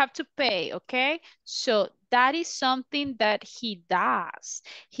you have to pay, okay? So that is something that he does.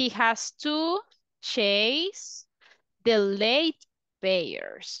 He has to chase the late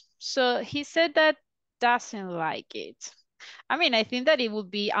payers. So he said that doesn't like it. I mean, I think that it would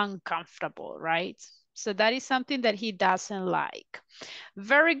be uncomfortable, right? So that is something that he doesn't like.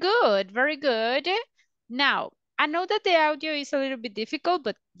 Very good, very good. Now, I know that the audio is a little bit difficult,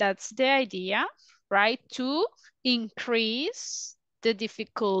 but that's the idea, right? To increase the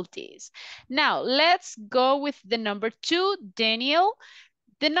difficulties. Now, let's go with the number 2, Daniel.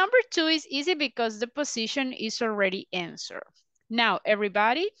 The number 2 is easy because the position is already answered. Now,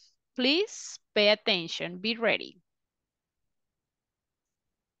 everybody, please pay attention. Be ready.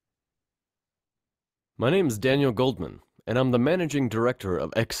 My name is Daniel Goldman, and I'm the Managing Director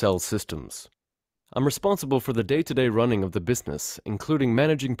of Excel Systems. I'm responsible for the day-to-day running of the business, including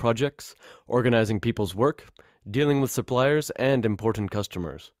managing projects, organizing people's work, dealing with suppliers and important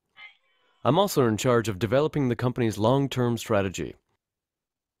customers. I'm also in charge of developing the company's long-term strategy.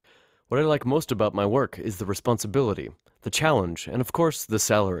 What I like most about my work is the responsibility, the challenge, and of course, the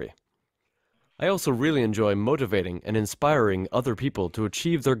salary. I also really enjoy motivating and inspiring other people to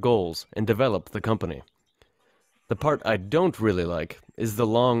achieve their goals and develop the company. The part I don't really like is the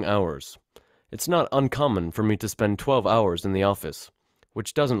long hours. It's not uncommon for me to spend 12 hours in the office,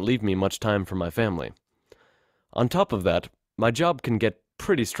 which doesn't leave me much time for my family. On top of that, my job can get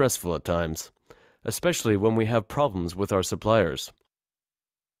pretty stressful at times, especially when we have problems with our suppliers.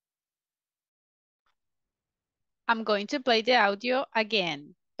 I'm going to play the audio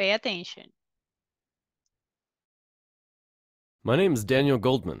again. Pay attention. My name is Daniel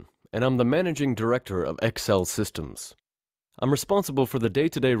Goldman, and I'm the Managing Director of Excel Systems. I'm responsible for the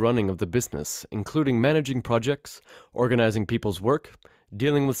day-to-day running of the business, including managing projects, organizing people's work,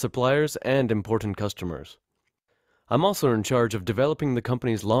 dealing with suppliers, and important customers. I'm also in charge of developing the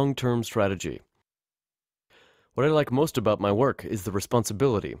company's long-term strategy. What I like most about my work is the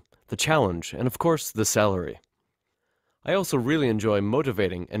responsibility, the challenge, and of course, the salary. I also really enjoy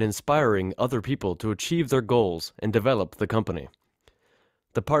motivating and inspiring other people to achieve their goals and develop the company.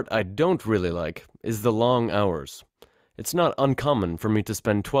 The part I don't really like is the long hours. It's not uncommon for me to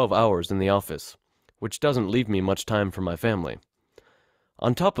spend 12 hours in the office, which doesn't leave me much time for my family.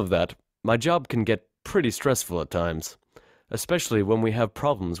 On top of that, my job can get pretty stressful at times, especially when we have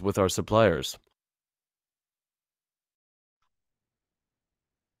problems with our suppliers.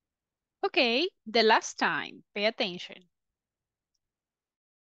 Okay, the last time. Pay attention.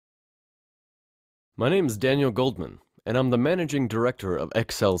 My name's Daniel Goldman, and I'm the Managing Director of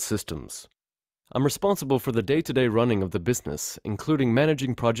Excel Systems. I'm responsible for the day-to-day running of the business, including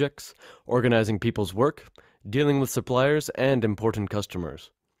managing projects, organizing people's work, dealing with suppliers, and important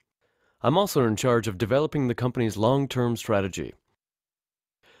customers. I'm also in charge of developing the company's long-term strategy.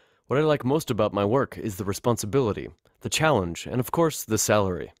 What I like most about my work is the responsibility, the challenge, and of course, the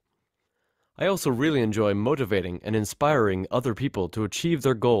salary. I also really enjoy motivating and inspiring other people to achieve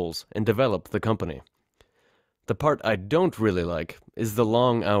their goals and develop the company. The part I don't really like is the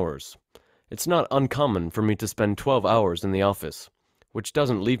long hours. It's not uncommon for me to spend 12 hours in the office, which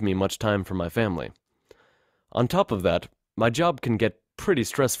doesn't leave me much time for my family. On top of that, my job can get pretty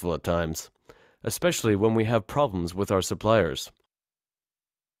stressful at times, especially when we have problems with our suppliers.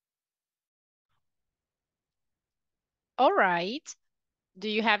 All right. Do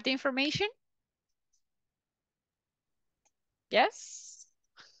you have the information? Yes?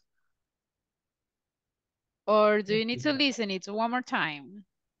 Or do you need to listen it one more time?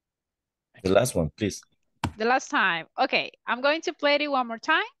 The last one, please. The last time. Okay, I'm going to play it one more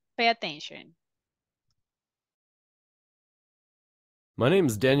time. Pay attention. My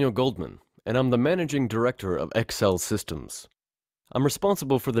name's Daniel Goldman, and I'm the Managing Director of Excel Systems. I'm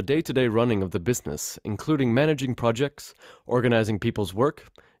responsible for the day-to-day running of the business, including managing projects, organizing people's work,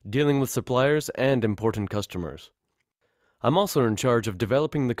 dealing with suppliers, and important customers. I'm also in charge of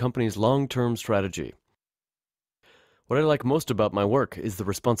developing the company's long-term strategy. What I like most about my work is the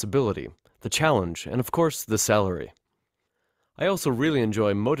responsibility, the challenge, and of course, the salary. I also really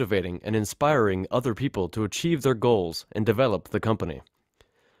enjoy motivating and inspiring other people to achieve their goals and develop the company.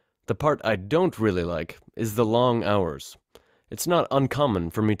 The part I don't really like is the long hours. It's not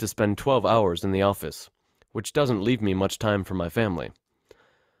uncommon for me to spend 12 hours in the office, which doesn't leave me much time for my family.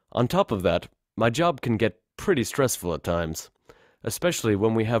 On top of that, my job can get pretty stressful at times, especially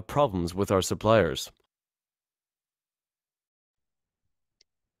when we have problems with our suppliers.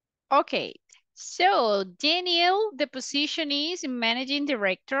 Okay, so Daniel, the position is managing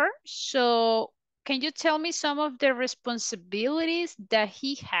director. So can you tell me some of the responsibilities that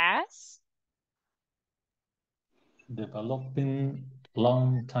he has? Developing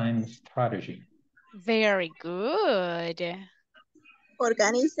long-time strategy. Very good.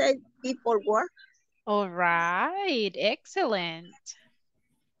 Organize people work. All right, excellent.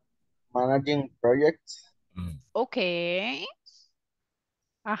 Managing projects. Okay.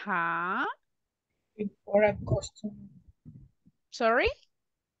 Uh-huh. Report a customer. Sorry?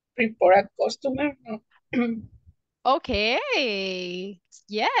 Report a customer. Okay.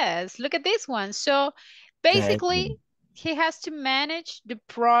 Yes, look at this one. So basically, he has to manage the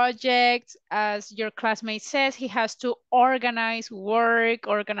project. As your classmate says, he has to organize work,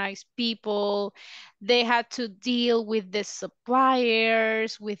 organize people. They had to deal with the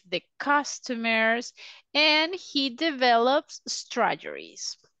suppliers, with the customers, and he develops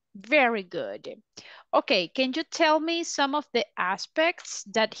strategies. Very good. Okay, can you tell me some of the aspects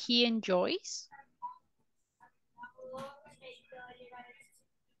that he enjoys?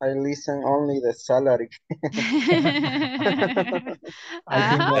 I listen only the salary.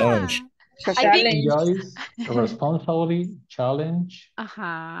 I think that Challenge. enjoys responsibility, challenge,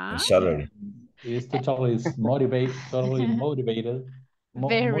 Uh-huh. Salary. is totally motivated.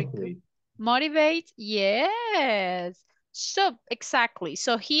 Very good. Motivate, yes. So exactly.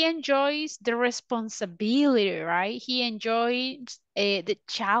 So he enjoys the responsibility, right? He enjoys the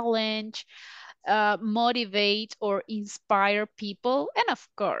challenge, motivate or inspire people, and of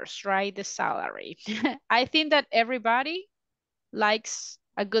course, right, the salary. I think that everybody likes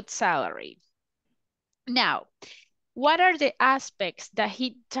a good salary. Now, what are the aspects that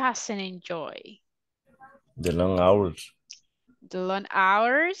he doesn't enjoy? The long hours. The long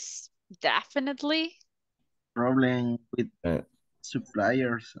hours, definitely. Problem with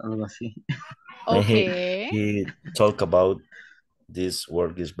suppliers, algo así. And Okay. he talked about this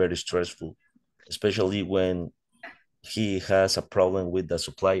work is very stressful, especially when he has a problem with the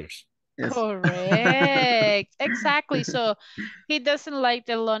suppliers. Yes. Correct. Exactly. So he doesn't like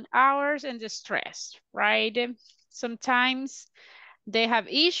the long hours and the stress, right? Sometimes they have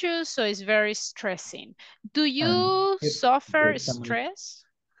issues, so it's very stressing. Do you suffer stress?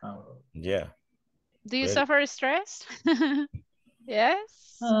 Yeah. Do you Very. suffer stress?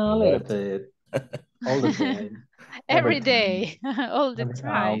 Yes. A little bit. All the time. Every day, all the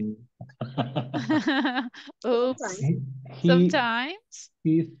time. Oops. Sometimes.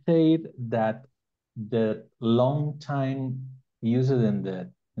 He said that the long time used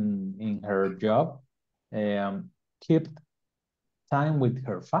in her job kept time with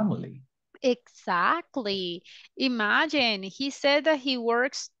her family. Exactly. Imagine, he said that he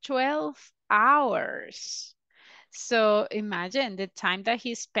works 12 hours. So imagine the time that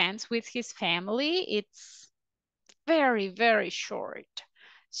he spends with his family, it's very, very short.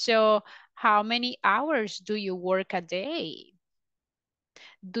 So how many hours do you work a day?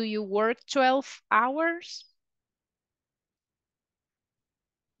 Do you work 12 hours?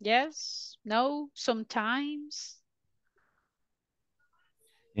 Yes, no, sometimes.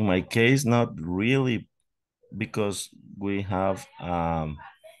 In my case, not really, because we have a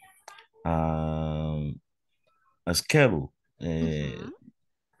schedule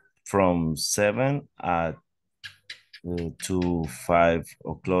from 7 to 5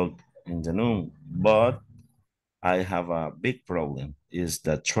 o'clock in the noon. But I have a big problem, is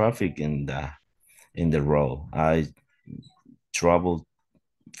the traffic in the road. I travel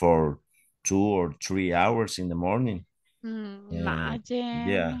for 2 or 3 hours in the morning. Imagine.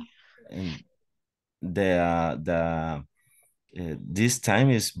 Yeah, and this time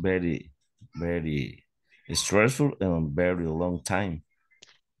is very, very stressful and very long time.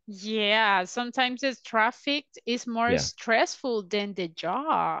 Yeah, sometimes the traffic is more Yeah. stressful than the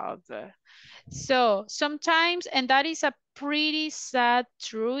job. So sometimes, and that is a pretty sad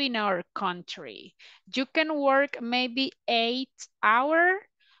truth in our country. You can work maybe 8 hours,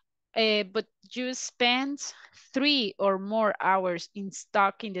 but you spend 3 or more hours in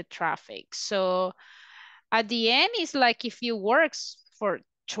stuck in the traffic. So at the end, it's like if you work for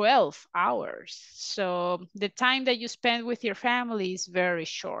 12 hours. So the time that you spend with your family is very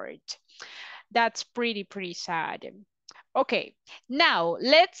short. That's pretty sad. Okay, now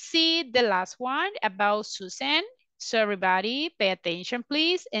let's see the last one about Susan. So everybody pay attention,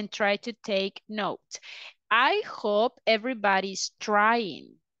 please, and try to take note. I hope everybody's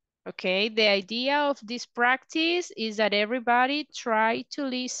trying. Okay, the idea of this practice is that everybody try to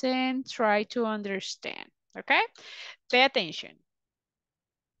listen, try to understand. Okay, pay attention.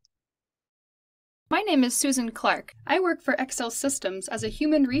 My name is Susan Clark. I work for Excel Systems as a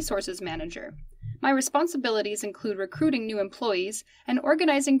human resources manager. My responsibilities include recruiting new employees and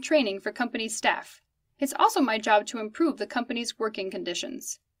organizing training for company staff. It's also my job to improve the company's working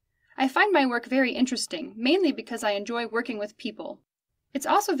conditions. I find my work very interesting, mainly because I enjoy working with people. It's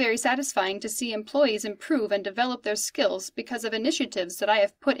also very satisfying to see employees improve and develop their skills because of initiatives that I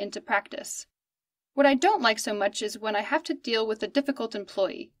have put into practice. What I don't like so much is when I have to deal with a difficult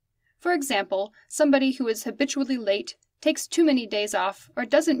employee. For example, somebody who is habitually late, takes too many days off, or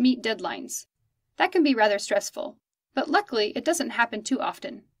doesn't meet deadlines. That can be rather stressful, but luckily it doesn't happen too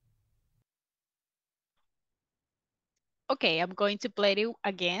often. Okay, I'm going to play it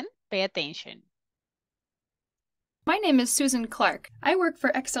again. Pay attention. My name is Susan Clark. I work for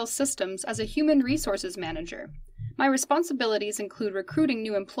Excel Systems as a human resources manager. My responsibilities include recruiting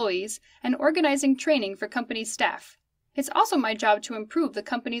new employees and organizing training for company staff. It's also my job to improve the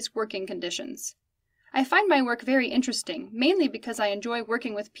company's working conditions. I find my work very interesting, mainly because I enjoy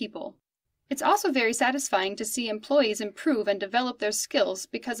working with people. It's also very satisfying to see employees improve and develop their skills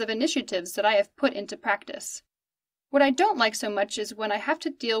because of initiatives that I have put into practice. What I don't like so much is when I have to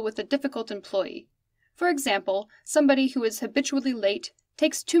deal with a difficult employee. For example, somebody who is habitually late,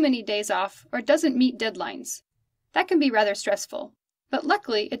 takes too many days off, or doesn't meet deadlines. That can be rather stressful, but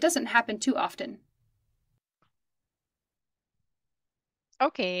luckily it doesn't happen too often.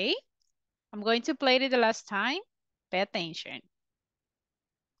 Okay, I'm going to play it the last time. Pay attention.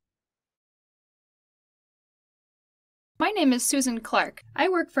 My name is Susan Clark. I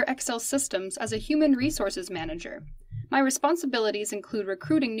work for Excel Systems as a human resources manager. My responsibilities include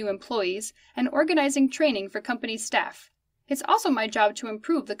recruiting new employees and organizing training for company staff. It's also my job to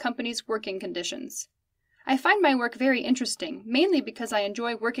improve the company's working conditions. I find my work very interesting, mainly because I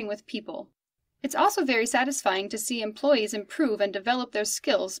enjoy working with people. It's also very satisfying to see employees improve and develop their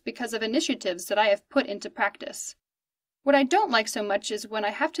skills because of initiatives that I have put into practice. What I don't like so much is when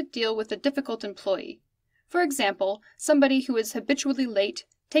I have to deal with a difficult employee. For example, somebody who is habitually late,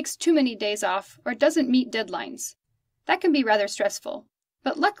 takes too many days off, or doesn't meet deadlines. That can be rather stressful,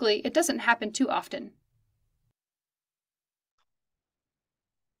 but luckily it doesn't happen too often.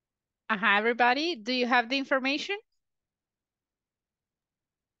 Everybody, do you have the information?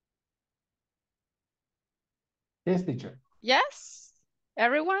 Yes, teacher. Yes?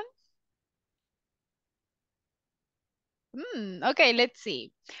 Everyone? Okay, let's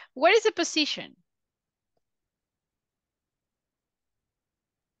see. What is the position?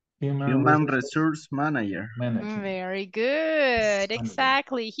 Human resource manager. Very good.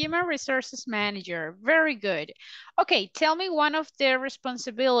 Exactly. Human resources manager. Very good. Okay, tell me one of the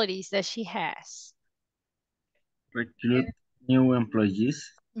responsibilities that she has. Recruit new employees.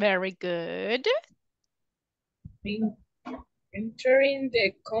 Very good. Entering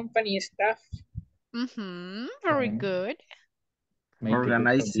the company staff. Very good.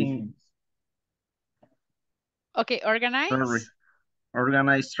 Organizing. Okay, organize. Sorry.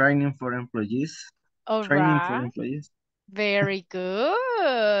 Organize training for employees. All Training for right. employees. Very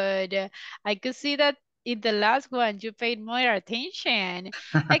good. I could see that in the last one, you paid more attention.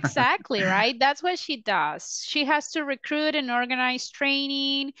 Exactly, right? That's what she does. She has to recruit and organize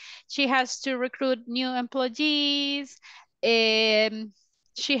training. She has to recruit new employees.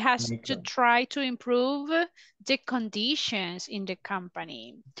 She has to try to improve the conditions in the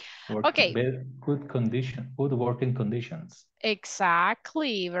company. Okay. Good working conditions.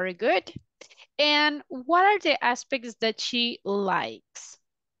 Exactly. Very good. And what are the aspects that she likes?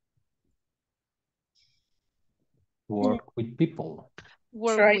 Work with people.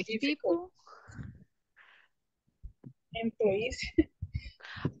 Work with people. Employees.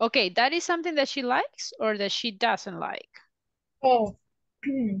 Okay, that is something that she likes or that she doesn't like? Oh.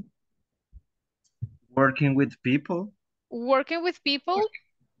 Working with people. Working with people,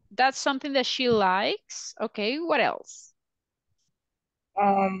 that's something that she likes. Okay, what else?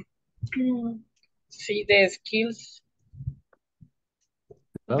 See the skills.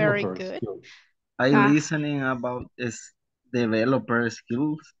 Very good. I listening about developer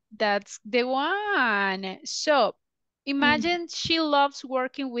skills. That's the one. So imagine she loves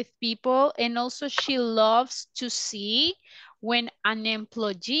working with people and also she loves to see when an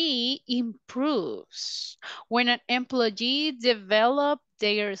employee improves, when an employee develop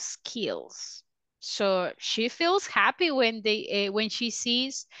their skills. So she feels happy when she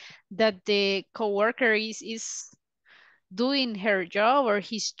sees that the coworker is doing her job or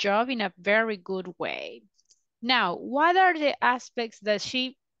his job in a very good way. Now, what are the aspects that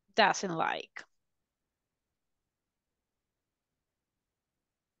she doesn't like?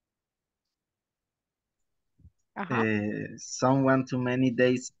 Someone too many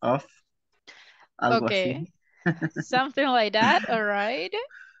days off. Algo Okay, así. something like that, all right.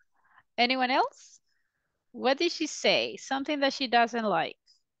 Anyone else? What did she say? Something that she doesn't like.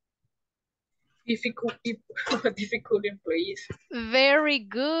 Difficult people, difficult employees. Very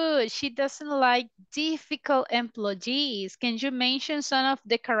good. She doesn't like difficult employees. Can you mention some of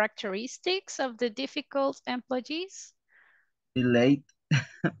the characteristics of the difficult employees? Be late.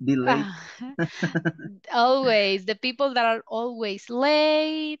 Be late. Always. The people that are always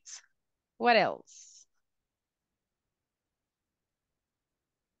late. What else?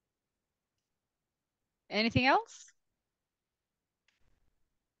 Anything else?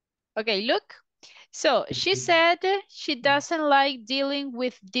 Okay, look. So she said she doesn't like dealing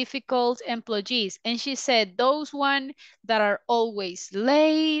with difficult employees. And she said those one that are always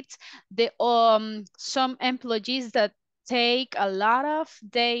late, the some employees that take a lot of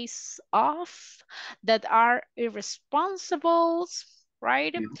days off, that are irresponsible,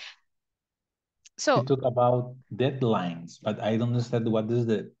 right? So you talk about deadlines, but I don't understand what is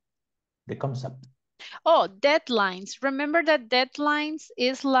the concept. Oh, deadlines. Remember that deadlines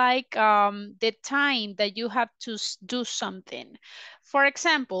is like the time that you have to do something. For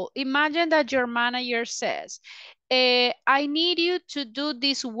example, imagine that your manager says, I need you to do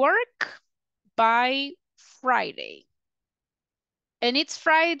this work by Friday. And it's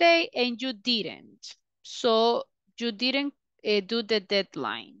Friday and you didn't. So you didn't do the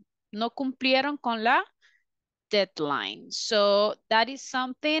deadline. No cumplieron con la deadline. So that is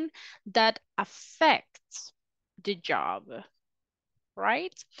something that affects the job,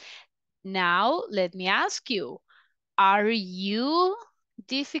 right? Now, let me ask you, are you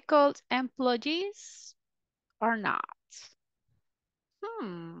difficult employees or not?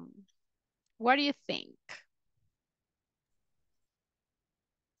 What do you think?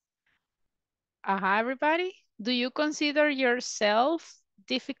 Everybody, do you consider yourself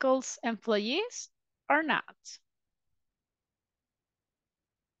difficult employees or not?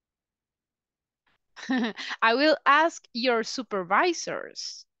 I will ask your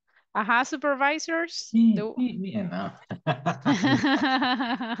supervisors. Supervisors. No.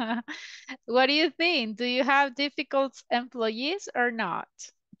 What do you think? Do you have difficult employees or not?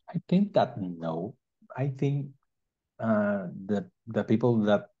 I think that no. I think the people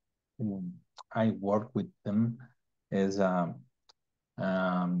that I work with them is a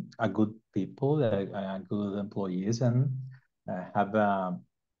good people, a good employees, and have a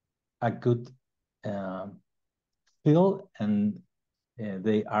good feel, and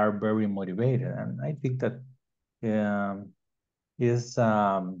they are very motivated. And I think that is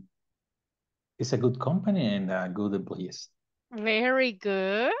a good company and good employees. Very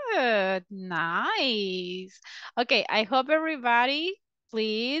good. Nice. Okay, I hope everybody,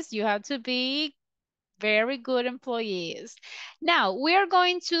 please, you have to be very good employees. Now, we are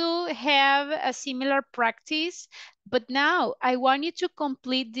going to have a similar practice, but now I want you to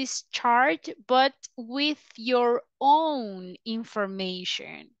complete this chart, but with your own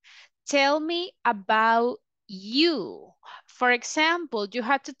information. Tell me about you. For example, you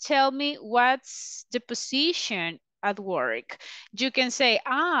have to tell me what's the position at work. You can say,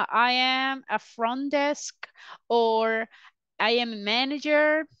 I am a front desk, or I am a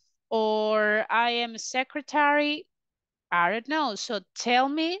manager, or I am a secretary. I don't know. So tell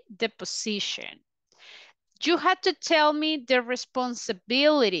me the position. You had to tell me the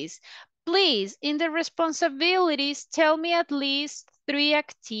responsibilities. Please, in the responsibilities, tell me at least 3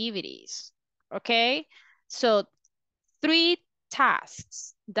 activities. Okay? So 3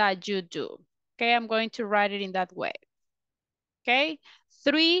 tasks that you do. Okay, I'm going to write it in that way. Okay?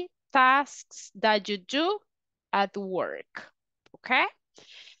 3 tasks that you do at work. Okay?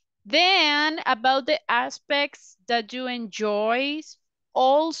 Then about the aspects that you enjoy,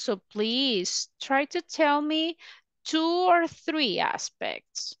 also please try to tell me 2 or 3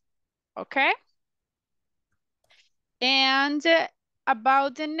 aspects, okay? And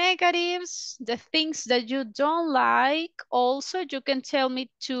about the negatives, the things that you don't like, also you can tell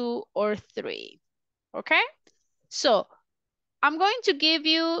me 2 or 3, okay? So I'm going to give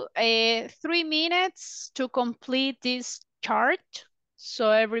you 3 minutes to complete this chart.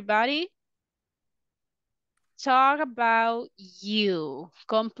 So everybody, talk about you.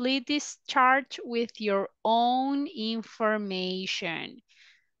 Complete this chart with your own information.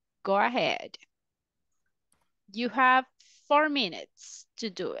 Go ahead. You have 4 minutes to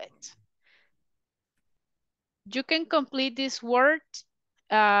do it. You can complete this work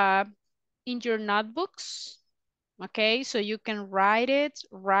in your notebooks. Okay, so you can write it,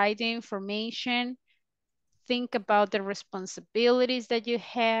 write the information, think about the responsibilities that you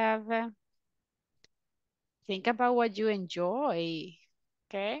have. Think about what you enjoy,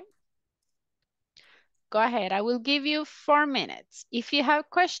 okay? Go ahead, I will give you 4 minutes. If you have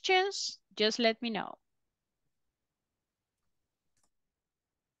questions, just let me know.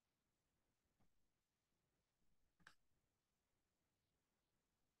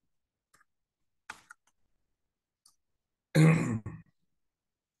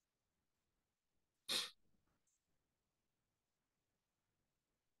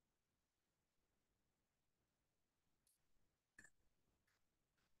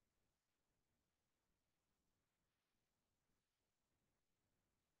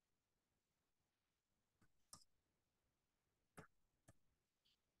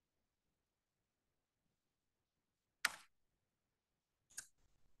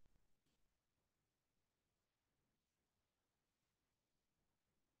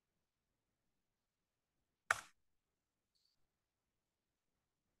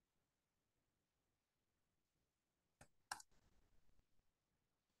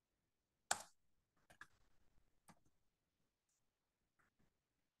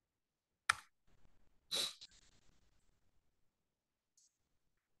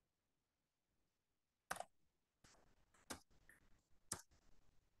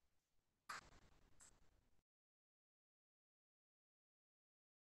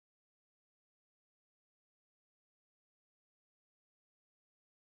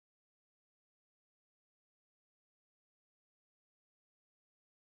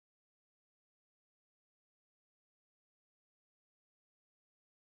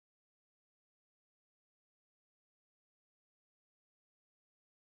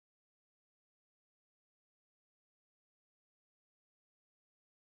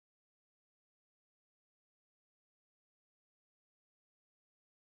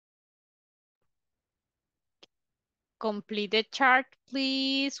 Complete the chart,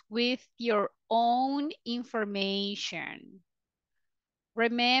 please, with your own information.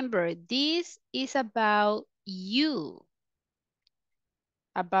 Remember, this is about you.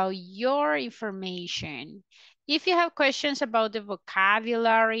 about your information. If you have questions about the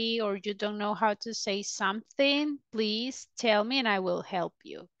vocabulary or you don't know how to say something, please tell me and I will help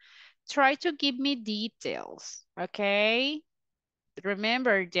you. Try to give me details, okay?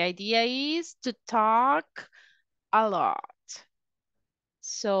 Remember, the idea is to talk a lot.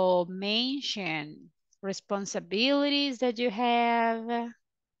 So mention responsibilities that you have.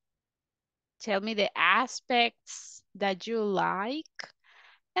 Tell me the aspects that you like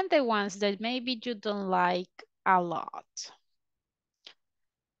and the ones that maybe you don't like a lot.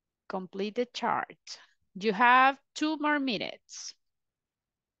 Complete the chart. You have 2 more minutes.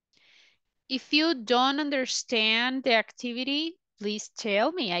 If you don't understand the activity, please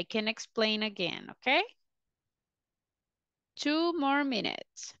tell me. I can explain again, okay? 2 more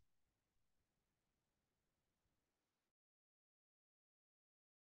minutes.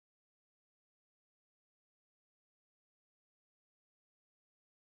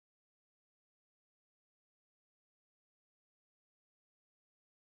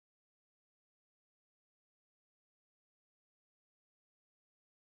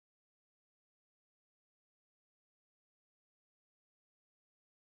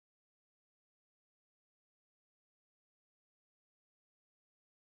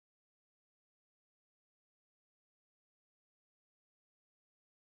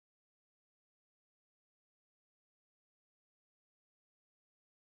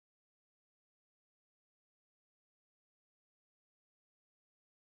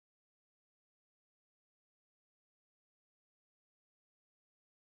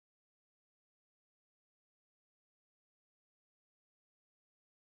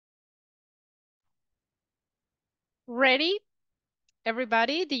 Ready?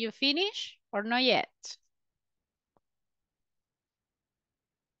 Everybody, did you finish or not yet?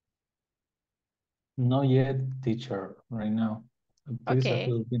 Not yet, teacher, right now. Please, I Okay.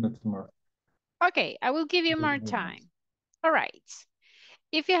 will be tomorrow. Okay, I will give you more time. All right.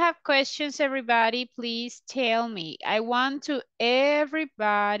 If you have questions, everybody, please tell me. I want to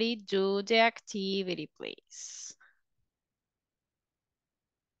everybody do the activity, please.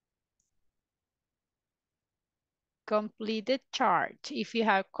 Complete the chart. If you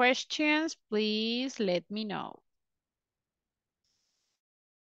have questions, please let me know.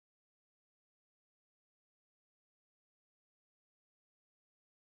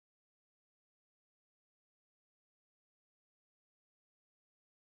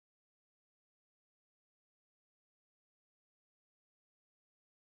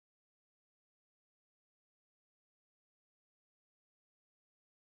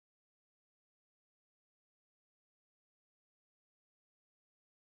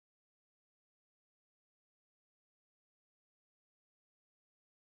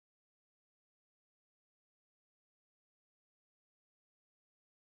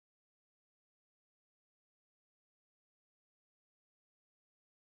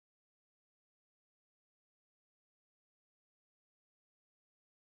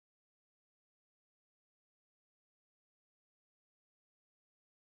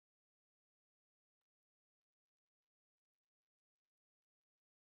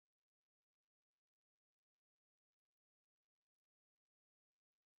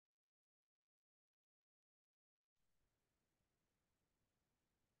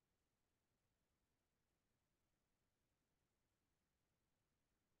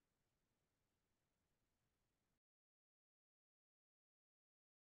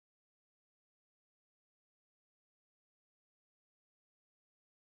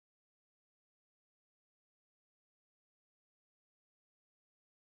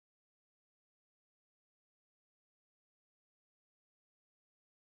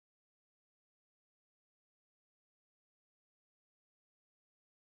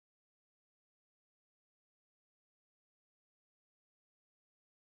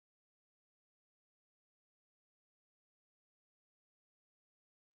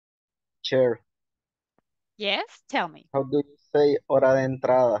 Chair, Yes, tell me. how do you say hora de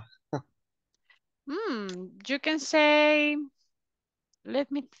entrada? You can say, let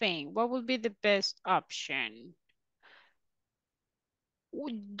me think, what would be the best option?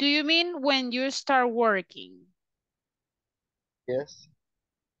 Do you mean when you start working? Yes.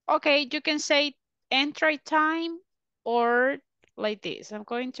 Okay, you can say entry time or like this. I'm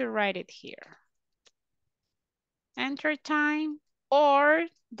going to write it here. Enter time or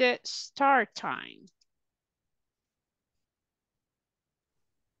the start time.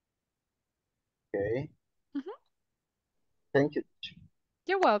 Okay. Thank you.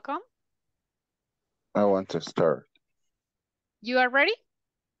 You're welcome. I want to start. You are ready?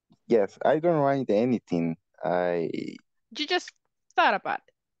 Yes, I don't write anything. You just thought about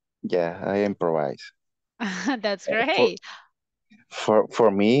Yeah, I improvise. it. That's For great.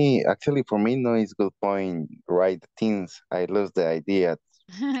 for me, actually, for me, no, it's good point. Right things. I lose the idea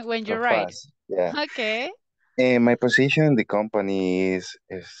When so you're right. fast. Yeah. Okay. And my position in the company is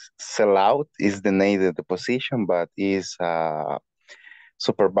sell out is the name of the position, but is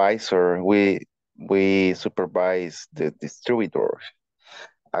supervisor. We supervise the distributors.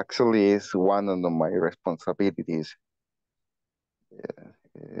 Actually, it's one of my responsibilities.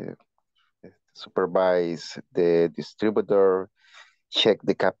 Uh, supervise the distributor, check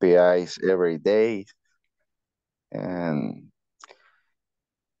the KPIs every day, and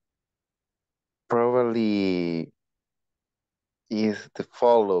probably is to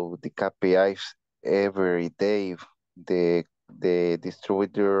follow the KPIs every day. The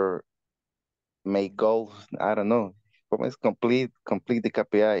distributor make goals. I don't know. Promise complete the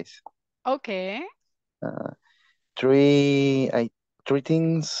KPIs. Okay. Uh, three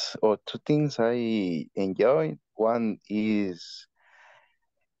things or two things I enjoy. One is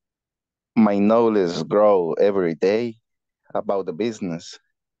my knowledge grow every day about the business.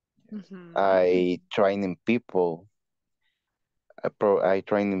 I training people. I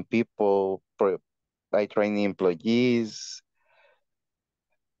training people. I training employees.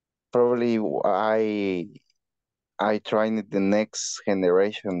 Probably I train the next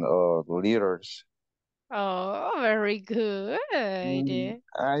generation of leaders. Oh, very good.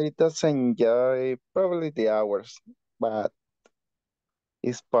 I just enjoy probably the hours, but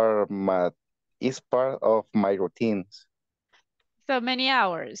it's part of my routines. So many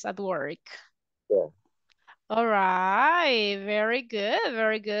hours at work. Yeah. All right. Very good.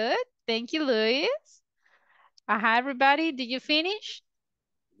 Very good. Thank you, Luis. Hi, everybody. Did you finish?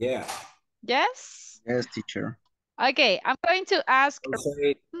 Yeah. Yes? Yes, teacher. Okay. I'm going to ask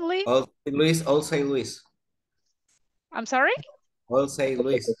randomly. Luis, all say Luis. I'm sorry? All say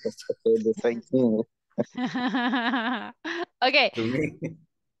Luis. The same thing. Okay. To me.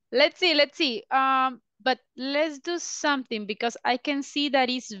 Let's see. But let's do something because I can see that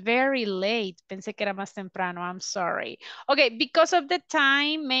it's very late. Pensé que era más temprano. I'm sorry. Okay, because of the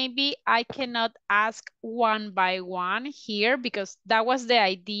time, maybe I cannot ask one by one here because that was the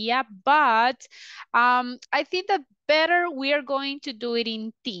idea. But I think that better we are going to do it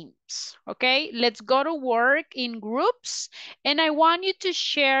in teams. Okay, let's go to work in groups. And I want you to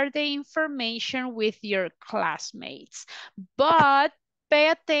share the information with your classmates. But pay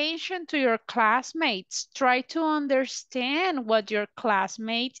attention to your classmates. Try to understand what your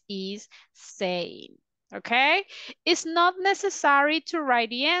classmate is saying. Okay? It's not necessary to write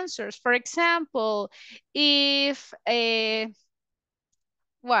the answers. For example, if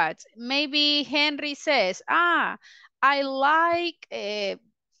maybe Henry says, I like the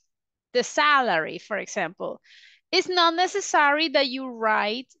salary, for example. It's not necessary that you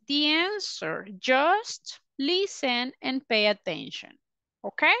write the answer. Just listen and pay attention.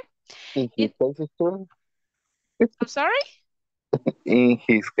 Okay? In his case, it's true. I'm sorry? In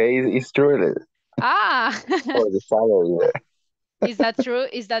his case, it's true. For the salary there. Is that true?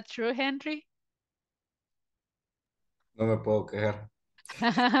 Is that true, Henry? No me puedo quejar.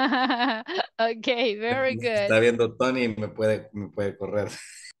 Okay, very good. Está viendo Tony y me puede correr.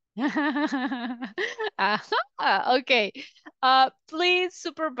 Okay. Please,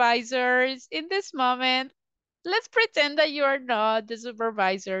 supervisors, in this moment, let's pretend that you are not the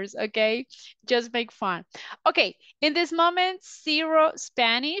supervisors, okay? Just make fun. Okay, in this moment, 0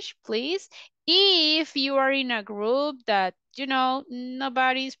 Spanish, please. If you are in a group that,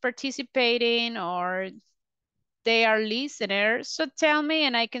 nobody's participating or they are listeners, so tell me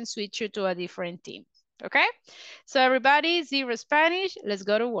and I can switch you to a different team, okay? So everybody, 0 Spanish, let's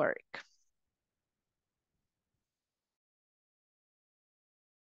go to work.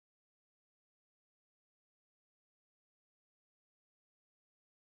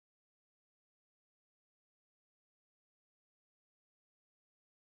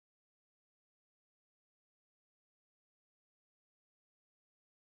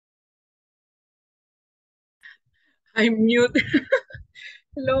 I'm mute.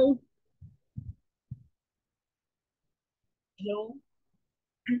 Hello. Hello.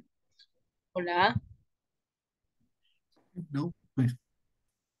 Hola. No, pues,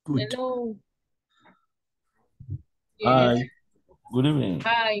 good. Hello. Hi, Yes. good evening.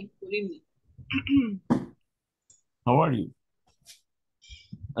 Hi. Good evening. How are you?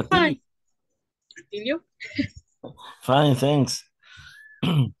 Hi. Atilio? Fine, thanks.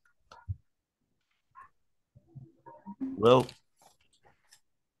 Well,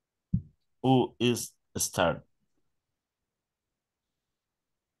 who is start?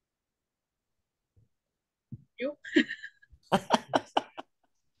 You?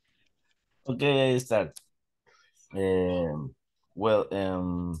 Okay, I start. Well,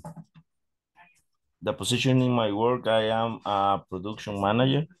 the position in my work, I am a production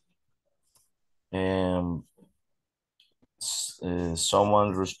manager.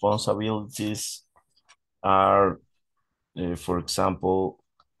 Someone's responsibilities are, for example,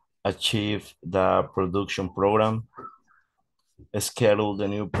 achieve the production program, schedule the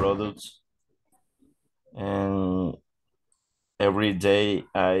new products, and every day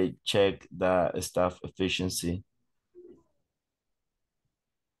I check the staff efficiency.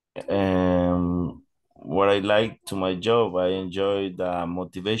 And what I like to my job, I enjoy the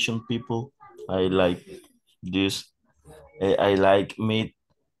motivation people. I like this. I like meet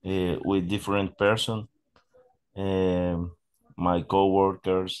with different person, my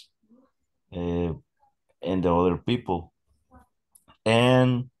coworkers, and the other people,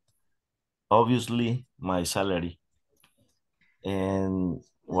 and obviously my salary. And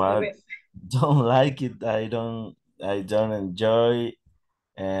what don't like it, I don't enjoy.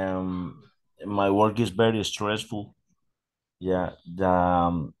 My work is very stressful. Yeah,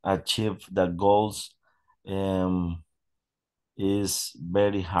 the achieve the goals is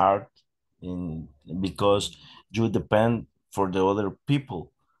very hard in because you depend for the other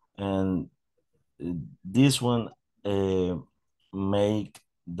people, and this one uh, make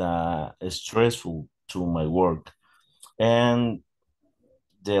the stressful to my work, and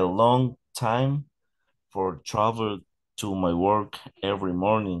the long time for travel to my work every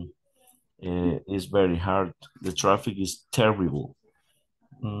morning is very hard. The traffic is terrible.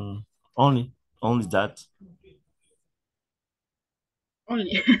 Mm, only only that.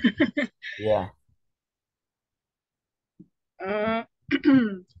 Only. Yeah.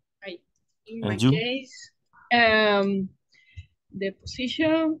 In my And you? case, the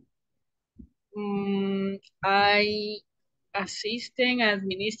position, I assistant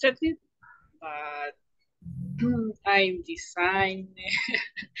administrative, but I'm design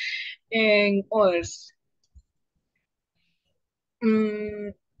and others.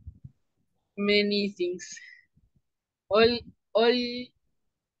 Mm, many things. All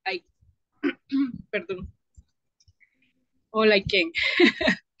I, perdón, all I can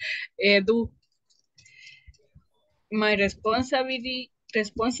do. My responsibility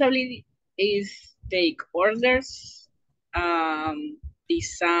is take orders,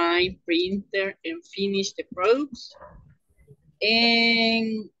 design, printer, and finish the products,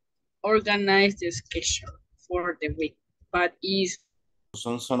 and organize the schedule for the week. But is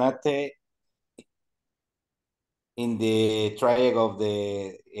Sonsonate in the triangle of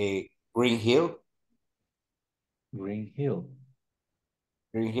the Green Hill. Green Hill.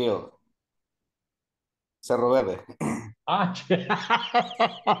 Green Hill. Cerro Verde. Ah,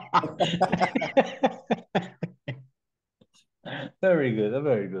 very good,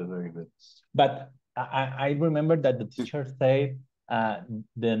 very good, very good. But I remember that the teacher said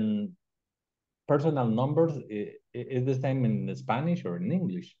then personal numbers is the same in Spanish or in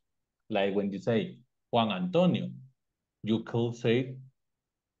English. Like when you say Juan Antonio, you could say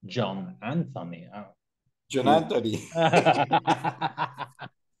John Anthony. John Anthony.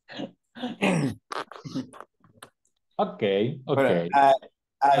 Okay, But okay. I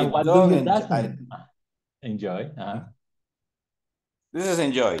And what do don't you enjoy. enjoy? This is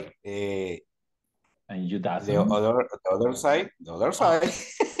enjoy. And you doesn't? The other side, the other side.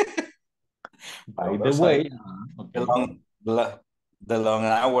 By the way, okay. The long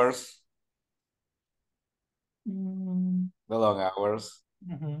hours. The long hours.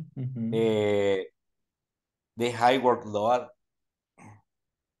 The high workload.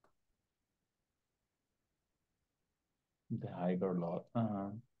 The high workload.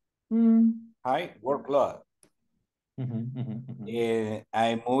 High workload.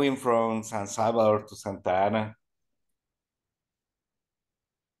 I'm moving from San Salvador to Santa Ana.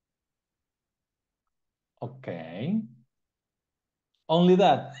 Okay. Only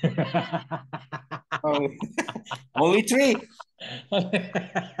that. Only three.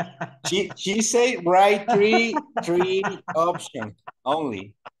 she said right three options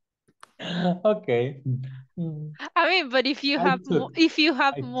only. Okay. I mean, but if you have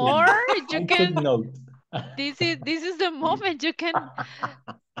more, you can. Note. This is the moment you can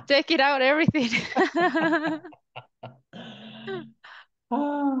take it out everything.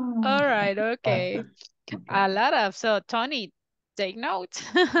 All right, okay. A lot of, so Tony, take note.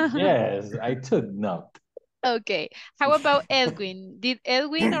 Yes, I took note. Okay, how about Edwin? Did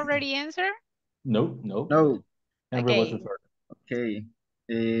Edwin already answer? No. Henry was the first. Okay.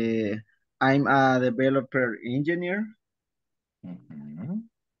 I'm a developer engineer.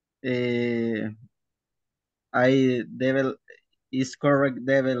 I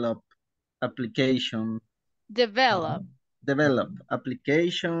develop application. Develop. Develop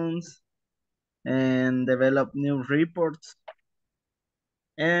applications and develop new reports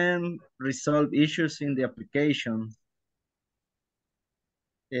and resolve issues in the application.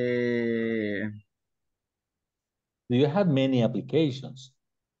 Do you have many applications?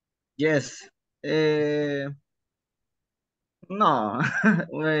 Yes. No.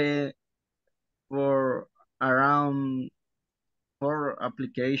 For around 4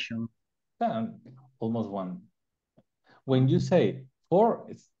 applications. Almost one. When you say 4,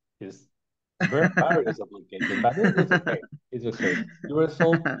 it's very various applications, but it's okay. It's okay. You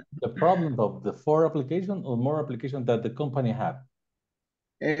resolve the problems of the 4 applications or more applications that the company have?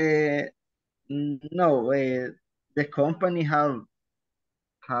 No, the company have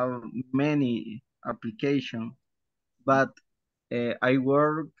many applications, but I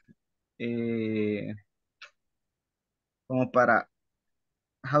work como para,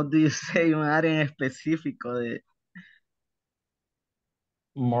 how do you say, un área en específico de...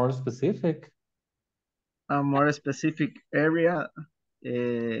 More specific? A more specific area.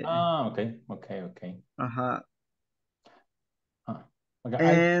 Okay. Ajá. Okay,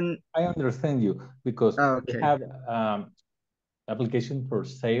 And I understand you because okay. we have application for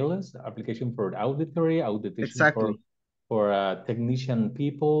sales, application for auditory, Exactly. for technician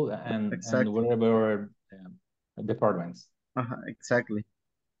people and whatever departments. Exactly.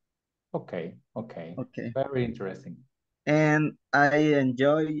 Okay. Very interesting. And I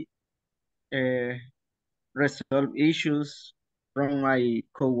enjoy resolve issues from my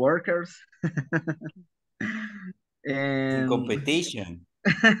coworkers. And in competition.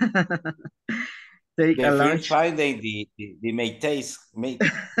 Take the a first lunch. Friday, the mate.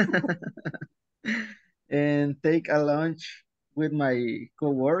 And take a lunch with my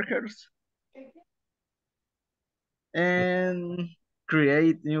coworkers. And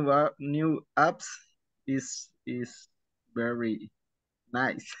create new apps is very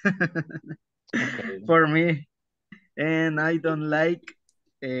nice for me. And I don't like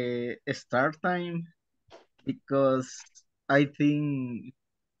a start time because I think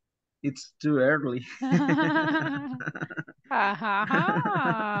it's too early.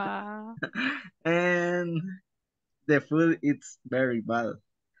 And the food it's very bad.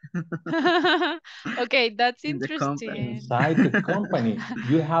 Okay, that's in interesting. Inside the company,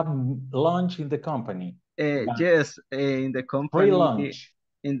 you have lunch in the company. Yes, in the company. Free lunch.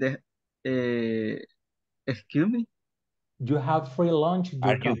 In the excuse me. You have free lunch in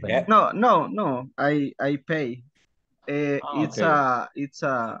your company. No. I pay. It's a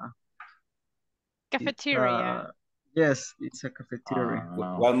cafeteria. Yes, it's a cafeteria.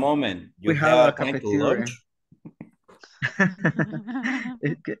 One moment. You we have a time cafeteria.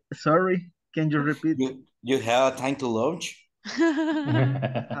 Sorry, can you repeat? You have time to lunch? So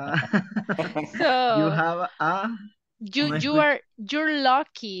you have a you're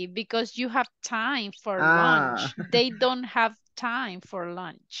lucky because you have time for lunch. They don't have time for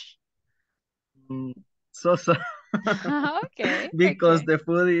lunch. So okay. Because the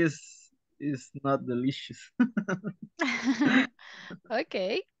food is not delicious.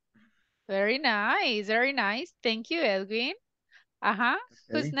 Okay. Very nice. Very nice. Thank you, Edwin. Okay.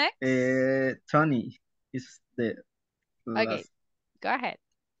 Who's next? Tony is the last. Okay. Go ahead.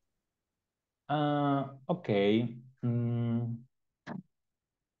 Okay.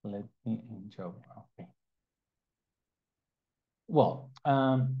 Let me enjoy. Okay. Well,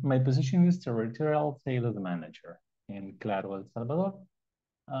 my position is territorial sales manager in Claro, El Salvador.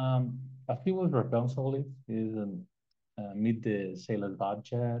 A few responsibilities is meet the sales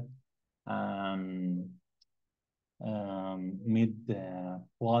budget, meet the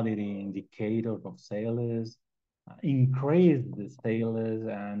quality indicator of sales, increase the sales,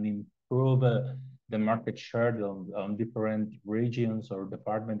 and improve the market share on different regions or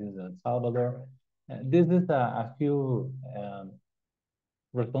departments in El Salvador. This is a few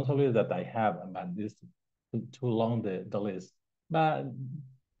responsibilities that I have, but this is too long the list. But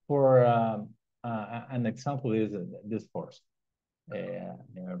for an example is this first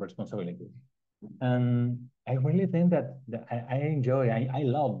responsibility. And I really think that I enjoy, I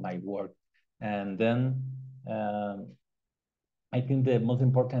love my work. And then I think the most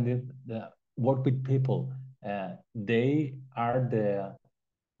important is the work with people. They are the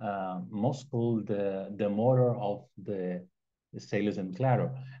muscle, the motor of the sales in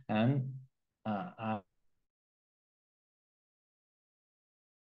Claro. And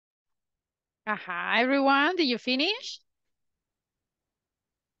everyone, did you finish?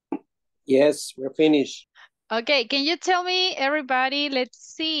 Yes, we're finished. Okay, can you tell me, everybody, let's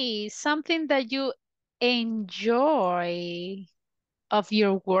see, something that you enjoy of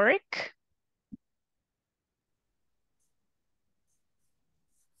your work?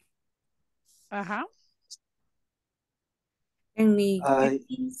 Uh-huh. En mi I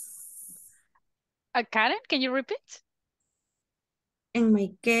case, Karen, can you repeat? in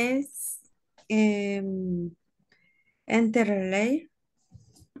my case, enter late.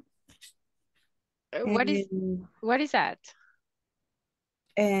 What is em, that?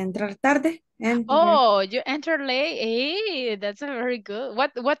 Entrar tarde. Enter Oh, you enter late. Hey, that's a very good.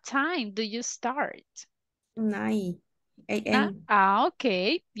 What time do you start? 9 a.m.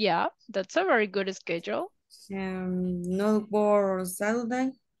 Okay. Yeah, that's a very good schedule. Not work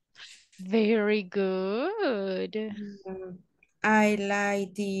Saturday. Very good. I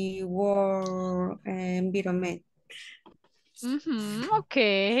like the work environment.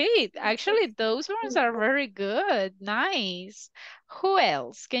 Okay. Actually, those ones are very good. Nice. Who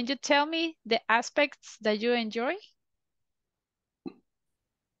else? Can you tell me the aspects that you enjoy?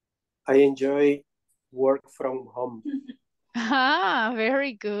 enjoy work from home. Ah,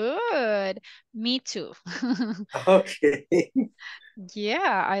 very good. Me too. Okay.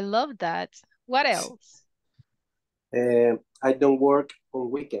 Yeah, I love that. What else? I don't work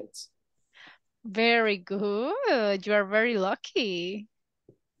on weekends. Very good. You are very lucky.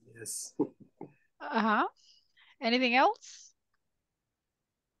 Yes. Uh-huh. Anything else?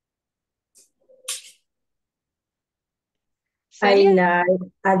 I Celia? like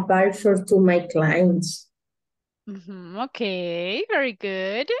advisor to my clients. Okay, very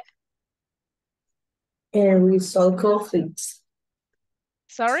good. And resolve conflicts.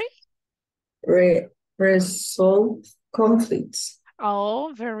 Sorry? Resolve conflicts.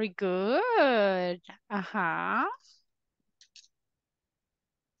 Oh, very good. Uh-huh.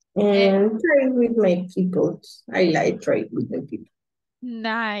 And trade with my people. I like trade with my people.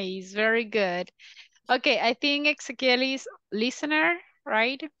 Nice, very good. Okay, I think Ezequiel is listener,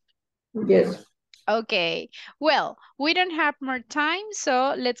 right? Yes. Okay, well, we don't have more time,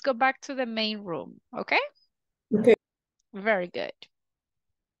 so let's go back to the main room, okay? Okay. Very good.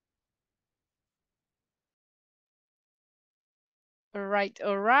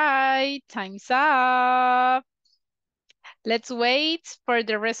 All right, time's up. Let's wait for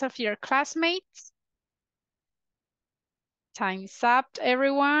the rest of your classmates. Time's up,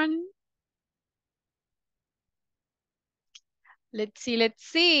 everyone. Let's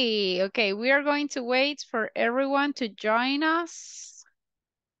see. Okay, we are going to wait for everyone to join us.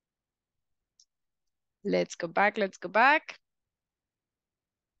 Let's go back.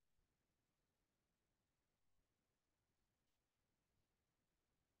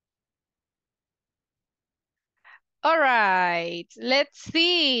 All right, let's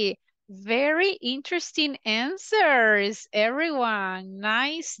see. Very interesting answers, everyone.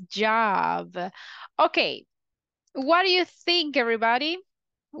 Nice job. Okay, what do you think, everybody?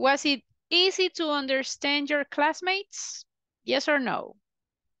 Was it easy to understand your classmates? Yes or no?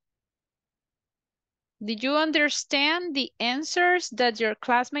 Did you understand the answers that your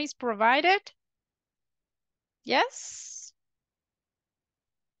classmates provided? Yes?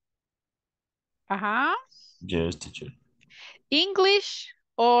 Uh-huh. Yes, teacher. English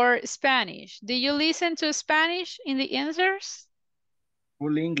or Spanish? Did you listen to Spanish in the answers?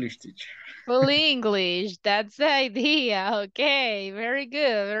 Full English, teacher. Full English, that's the idea. Okay, very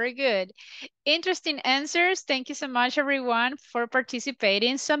good, very good. Interesting answers. Thank you so much, everyone, for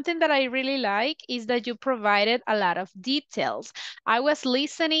participating. Something that I really like is that you provided a lot of details. I was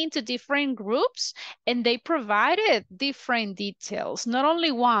listening to different groups and they provided different details. Not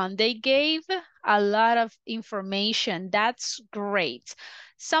only one, they gave a lot of information. That's great.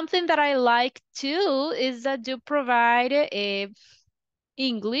 Something that I like too is that you provide a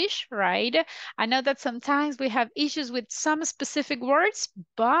English, right? I know that sometimes we have issues with some specific words,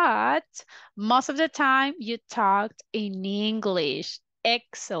 but most of the time you talked in English.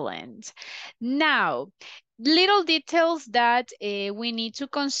 Excellent. Now, little details that we need to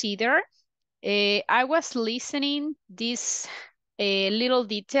consider. I was listening these little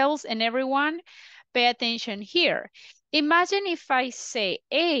details and everyone pay attention here. Imagine if I say,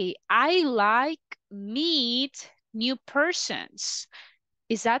 hey, I like meet new persons.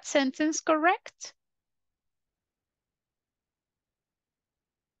 Is that sentence correct?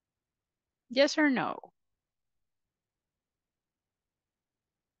 Yes or no?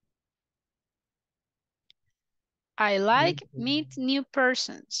 I like meet new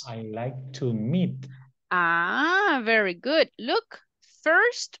persons. I like to meet. Ah, very good. Look,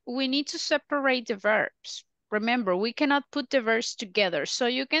 first we need to separate the verbs. Remember, we cannot put the verbs together. So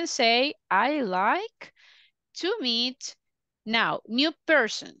you can say, I like to meet now new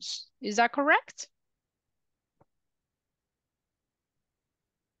persons. Is that correct?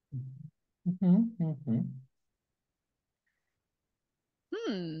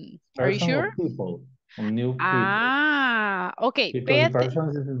 Are you Person sure? or people? Or new people? Ah, okay. Because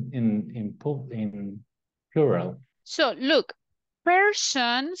persons is in plural. So look,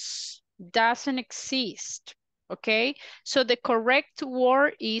 persons doesn't exist, okay? So the correct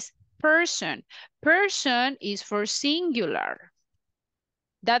word is person. Person is for singular.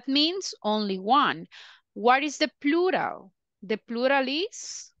 That means only one. What is the plural? The plural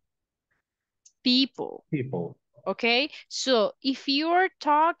is people. People. Okay, so if you're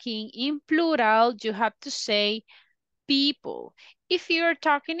talking in plural, you have to say people. If you're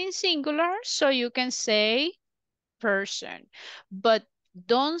talking in singular, so you can say person, but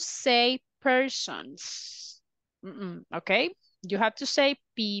don't say persons. Okay, you have to say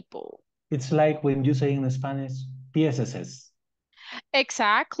people. It's like when you say in Spanish, PSSS.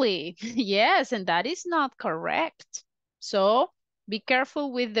 Exactly. Yes, and that is not correct. So be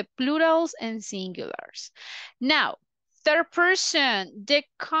careful with the plurals and singulars. Now, third person, the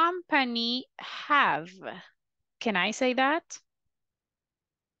company have. Can I say that?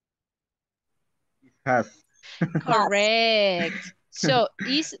 Has. Correct. So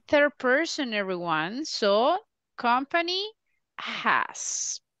is third person, everyone. So company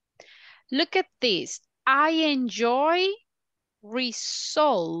has. Look at this. I enjoy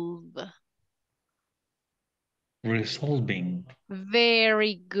resolve. Resolving.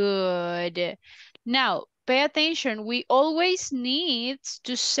 Very good. Now, pay attention. We always need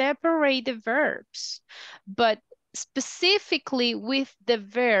to separate the verbs, but specifically with the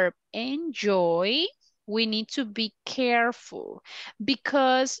verb enjoy, we need to be careful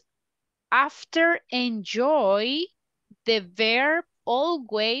because after enjoy, the verb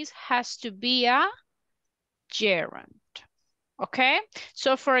always has to be a gerund. Okay?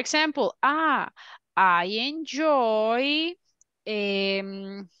 So for example, I enjoy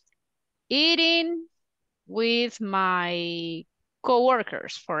eating with my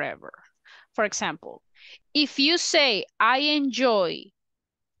coworkers forever. For example, if you say I enjoy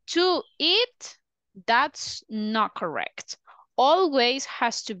to eat, that's not correct. Always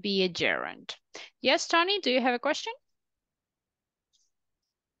has to be a gerund. Yes, Tony, do you have a question?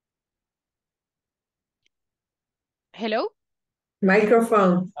 Hello?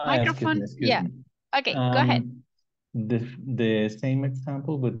 Microphone. Microphone? Excuse Yeah. me. Okay, go ahead. The same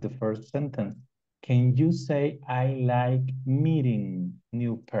example with the first sentence. Can you say I like meeting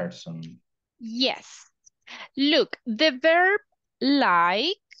new person? Yes. Look, the verb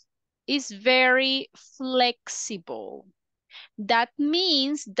like is very flexible. That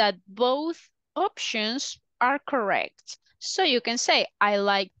means that both options are correct. So you can say, I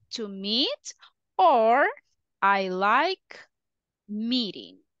like to meet or I like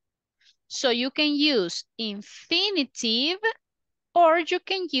meeting. So you can use infinitive or you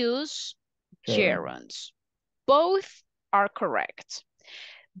can use gerunds. Both are correct.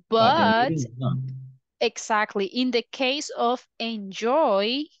 But exactly, in the case of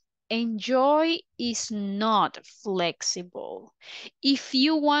enjoy, enjoy is not flexible. If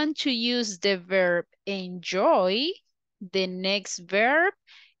you want to use the verb enjoy, the next verb,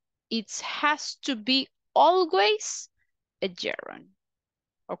 it has to be always a gerund.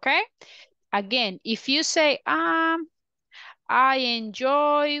 Okay? Again, if you say, I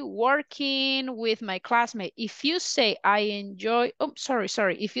enjoy working with my classmate. If you say I enjoy, oh, sorry.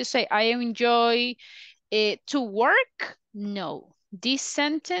 If you say I enjoy to work, no, this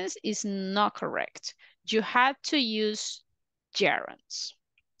sentence is not correct. You had to use gerunds.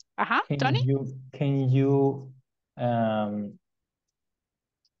 Tony? Can you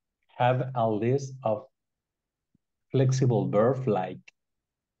have a list of flexible verb like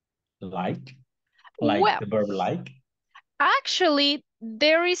Well, the verb like? Actually,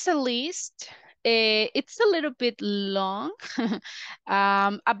 there is a list. It's a little bit long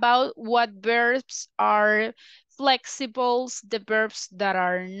about what verbs are flexibles, the verbs that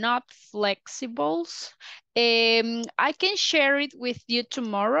are not flexibles. I can share it with you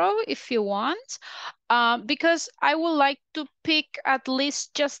tomorrow if you want, because I would like to pick at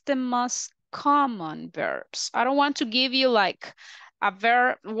least just the most common verbs. I don't want to give you like a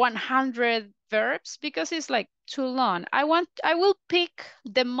verb 100 verbs because it's like too long. I will pick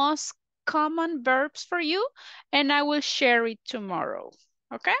the most common verbs for you and I will share it tomorrow.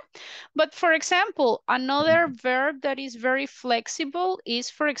 Okay? But for example, another verb that is very flexible is,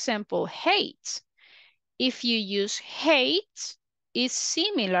 for example, hate. If you use hate, it's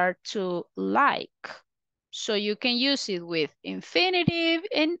similar to like. So you can use it with infinitive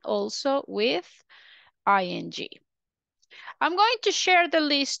and also with ing. I'm going to share the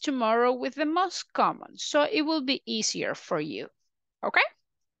list tomorrow with the most common, so it will be easier for you. Okay?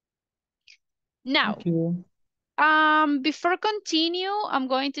 Now, Before continue, I'm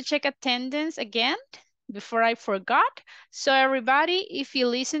going to check attendance again before I forgot. So everybody, if you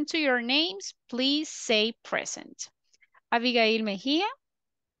listen to your names, please say present. Abigail Mejía.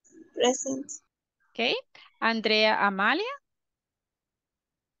 Present. Okay. Andrea Amalia.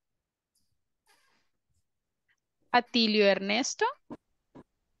 Atilio Ernesto.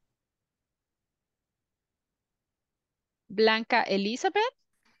 Blanca Elizabeth.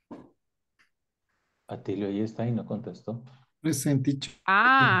 Atilio ahí está y no contestó. Present, teacher.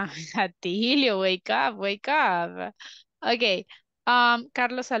 Ah, Atilio, wake up, wake up. Okay.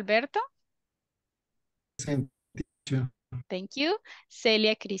 Carlos Alberto. Present, teacher. Thank you.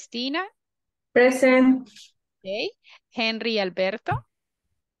 Celia Cristina. Present. Okay. Henry Alberto.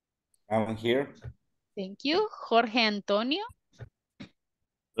 I'm here. Thank you. Jorge Antonio.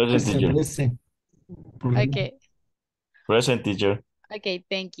 Present, teacher. Present. Okay. Present, teacher. Okay,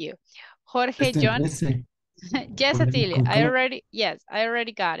 thank you. Jorge Present, John. present. Yes, Problema Atilio. con I Claudia.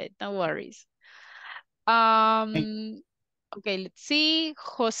 already got it. No worries. Okay, let's see.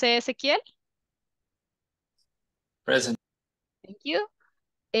 Jose Ezequiel. Present. Thank you.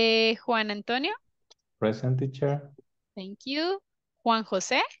 Juan Antonio. Present, teacher. Thank you. Juan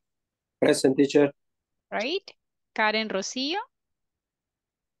Jose. Present, teacher. Right. Karen Rosillo.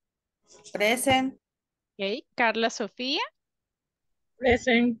 Present. Okay. Carla Sofía.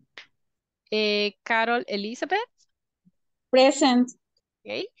 Present. Carol Elizabeth. Present.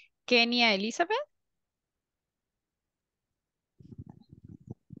 Okay. Kenia Elizabeth.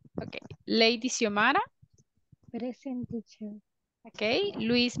 Okay. Lady Xiomara. Present, teacher. Okay.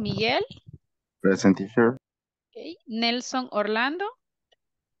 Luis Miguel. Present, teacher. Okay. Nelson Orlando.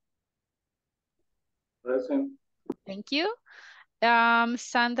 Present. Thank you.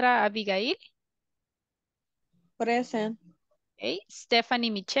 Sandra Abigail. Present. Okay. Stephanie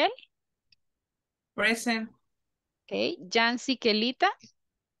Michelle. Present. Okay. Jancy Kelita.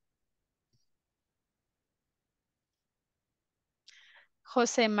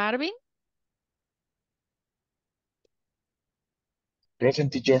 Jose Marvin.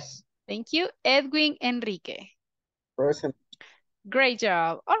 Present, teacher. Thank you. Edwin Enrique. Present. Great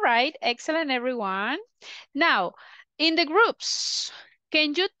job. All right. Excellent, everyone. Now, in the groups,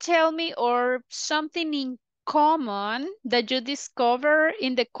 can you tell me or something in common that you discover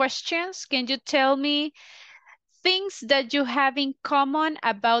in the questions? Can you tell me things that you have in common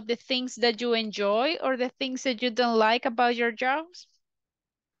about the things that you enjoy or the things that you don't like about your jobs?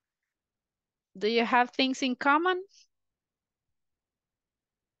 Do you have things in common?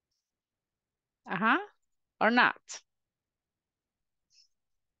 Uh-huh. Or not?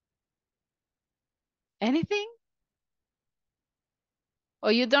 Anything?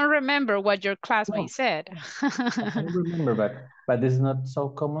 Or you don't remember what your classmate said? I remember, but it's not so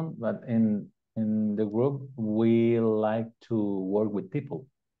common. But in the group, we like to work with people.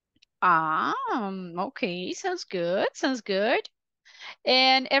 Okay, sounds good, sounds good.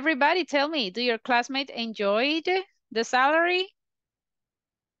 And everybody tell me, do your classmates enjoyed the salary?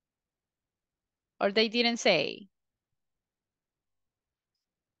 Or they didn't say?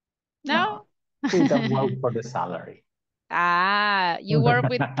 No? We don't work for the salary. You work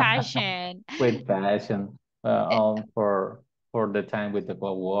with passion. With passion, for the time with the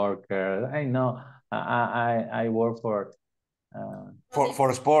co-worker. I know. I work for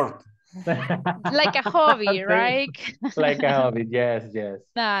sport. Like a hobby, right? Like a hobby, yes.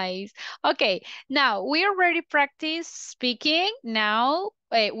 Nice. Okay, now we already practice speaking. Now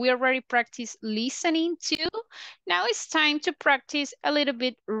we already practice listening too. Now it's time to practice a little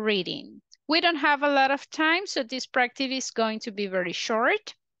bit reading. We don't have a lot of time, so this practice is going to be very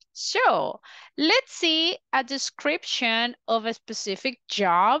short. So let's see a description of a specific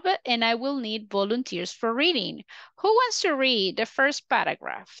job, and I will need volunteers for reading. Who wants to read the first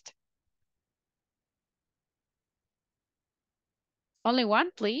paragraph? Only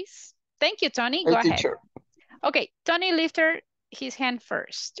one, please. Thank you, Tony. Go ahead. Teacher. Okay, Tony lifted his hand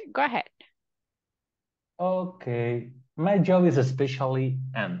first. Go ahead. Okay, my job is especially,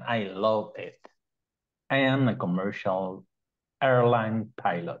 and I love it. I am a commercial airline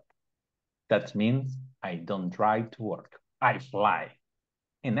pilot. That means I don't drive to work. I fly.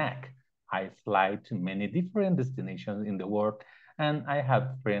 In ACT, I fly to many different destinations in the world, and I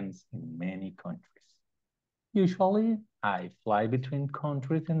have friends in many countries. Usually, I fly between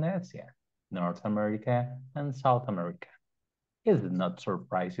countries in Asia, North America, and South America. Is it not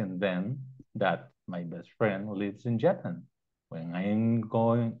surprising then that my best friend lives in Japan? When I'm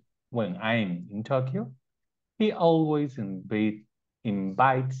in Tokyo, he always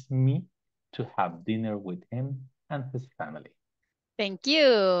invites me to have dinner with him and his family. Thank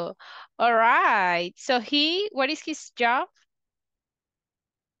you. All right. So what is his job?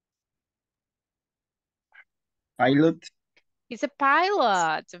 Pilot. He's a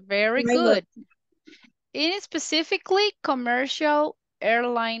pilot. Very good. It is specifically commercial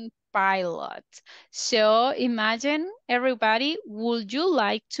airline pilot. So imagine everybody, would you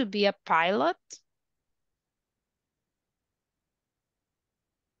like to be a pilot?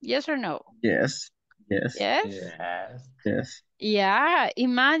 Yes or no? Yes. Yes. Yes? Yes. Yes. Yeah,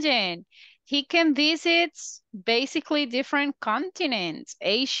 imagine he can visit basically different continents,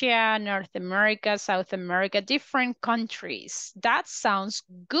 Asia, North America, South America, different countries. That sounds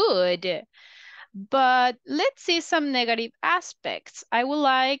good. But let's see some negative aspects. I would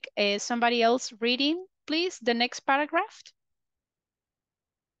like somebody else reading, please, the next paragraph.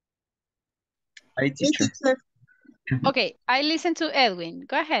 Hi, teacher. Okay, I listen to Edwin.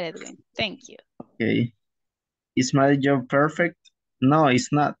 Go ahead, Edwin. Thank you. Okay. Is my job perfect? No,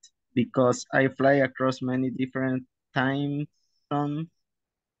 it's not, because I fly across many different time zones.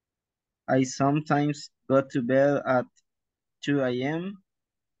 I sometimes go to bed at 2 a.m.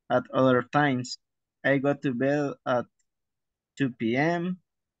 At other times, I go to bed at 2 p.m.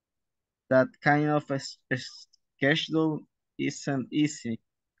 That kind of a schedule isn't easy.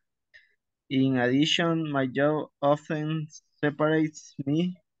 In addition, my job often separates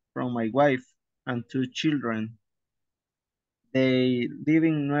me from my wife and 2 children. They live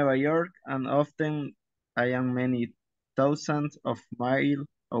in New York, and often I am many thousands of miles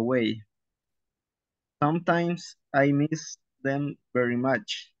away. Sometimes I miss them very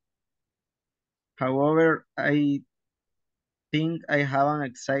much. However, I think I have an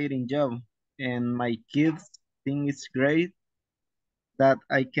exciting job, and my kids think it's great that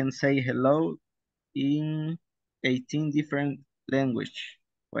I can say hello in 18 different languages.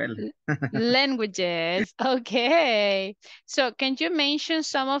 Well, Languages. Okay. So can you mention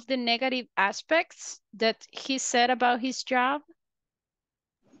some of the negative aspects that he said about his job?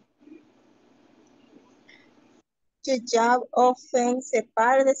 The job often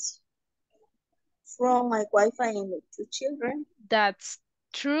separates from my wife and the 2 children. That's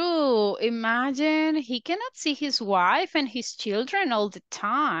true. Imagine he cannot see his wife and his children all the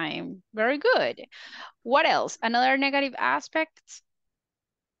time. Very good. What else? Another negative aspect?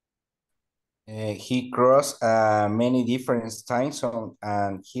 He cross many different time zones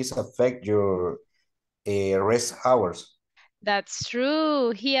and his affect your rest hours. That's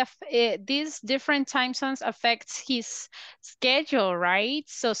true. These different time zones affects his schedule, right?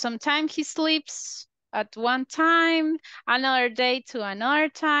 So sometimes he sleeps at one time, another day to another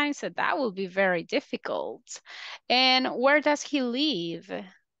time. So that will be very difficult. And where does he live?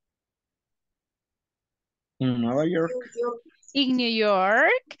 in New York, In New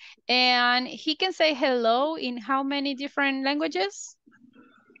York. And he can say hello in how many different languages?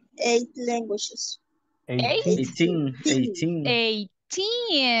 8 languages. 18.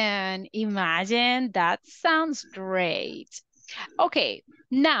 18. Imagine, that sounds great. Okay,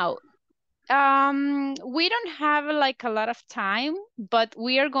 now we don't have like a lot of time, but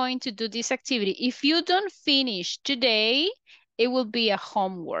we are going to do this activity. If you don't finish today, it will be a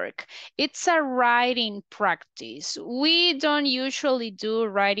homework. It's a writing practice. We don't usually do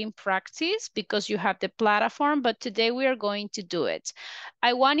writing practice because you have the platform, but today we are going to do it.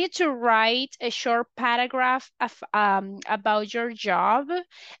 I want you to write a short paragraph about your job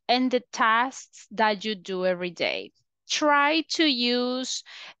and the tasks that you do every day. Try to use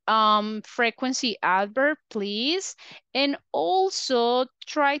frequency adverb, please. And also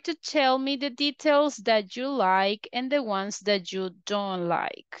try to tell me the details that you like and the ones that you don't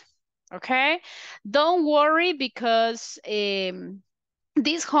like. Okay? Don't worry because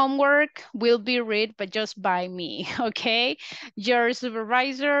this homework will be read but just by me, okay? Your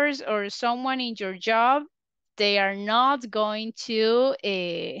supervisors or someone in your job, they are not going to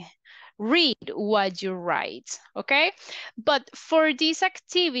read what you write, okay? But for this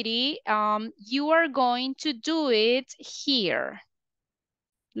activity, you are going to do it here.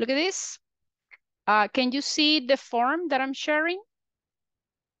 Look at this. Can you see the form that I'm sharing?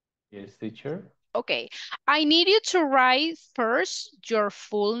 Yes, teacher. Okay, I need you to write first your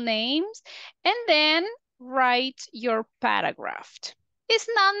full names and then write your paragraph. It's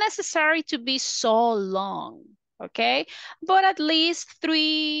not necessary to be so long, okay? But at least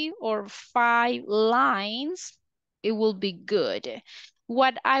 3 or 5 lines, it will be good.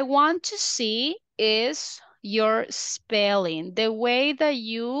 What I want to see is your spelling, the way that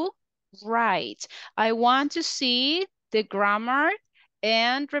you write. I want to see the grammar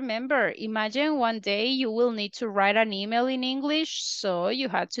And remember, imagine one day you will need to write an email in English, so you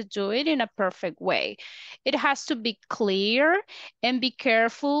had to do it in a perfect way. It has to be clear and be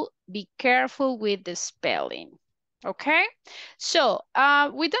careful with the spelling. Okay, so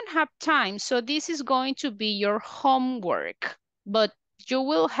we don't have time, so this is going to be your homework, but you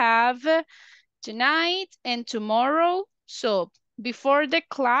will have tonight and tomorrow. So before the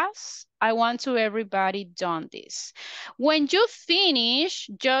class, I want to everybody done this. When you finish,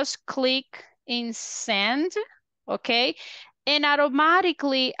 just click in send, okay? And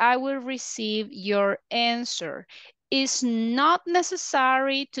automatically I will receive your answer. It's not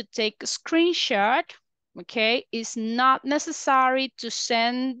necessary to take a screenshot, okay? It's not necessary to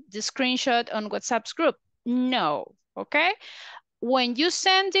send the screenshot on WhatsApp's group. No, okay? When you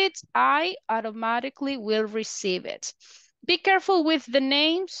send it, I automatically will receive it. Be careful with the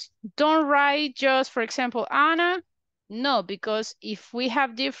names. Don't write just, for example, Anna. No, because if we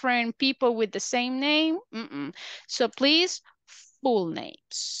have different people with the same name, so please, full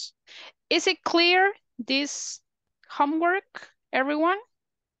names. Is it clear, this homework, everyone?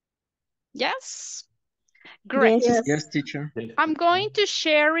 Yes? Great. Yes. Yes, teacher. I'm going to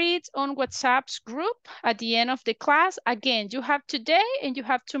share it on WhatsApp's group at the end of the class. Again, you have today and you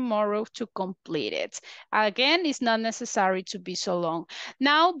have tomorrow to complete it. Again, it's not necessary to be so long.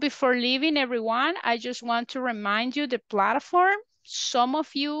 Now, before leaving everyone, I just want to remind you the platform. Some of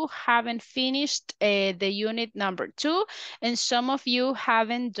you haven't finished the unit number 2, and some of you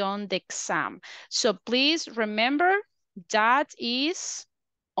haven't done the exam. So please remember that is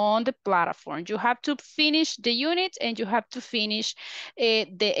on the platform. You have to finish the unit and you have to finish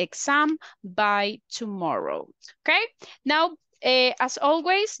the exam by tomorrow. Okay, now as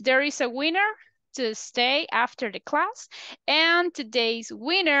always, there is a winner to stay after the class, and today's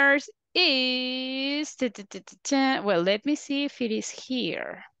winners is, well, let me see if it is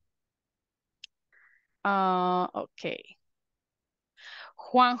here. Okay.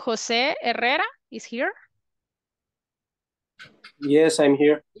 Juan Jose Herrera is here. Yes, I'm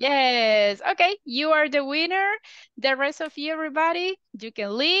here. Yes, okay, you are the winner. The rest of you, everybody, you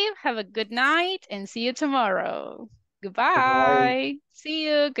can leave. Have a good night and see you tomorrow. Goodbye. See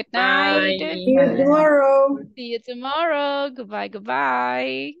you. Good night. Bye. See you tomorrow. See you tomorrow. Goodbye,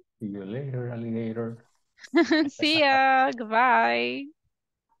 goodbye. See you later, alligator. See ya. Goodbye.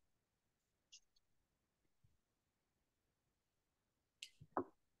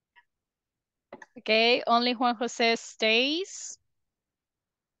 Okay, only Juan Jose stays.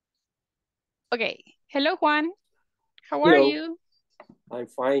 Okay, hello Juan. How are Hello. you? I'm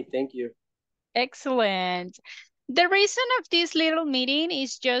fine, thank you. Excellent. The reason of this little meeting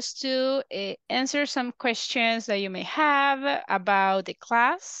is just to answer some questions that you may have about the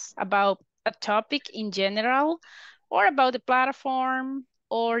class, about a topic in general, or about the platform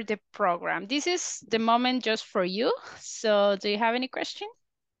or the program. This is the moment just for you. So do you have any question?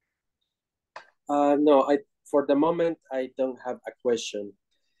 No, for the moment, I don't have a question.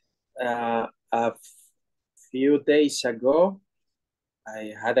 A few days ago,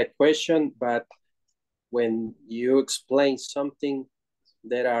 I had a question, but when you explain something,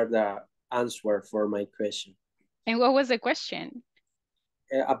 there are the answer for my question. And what was the question?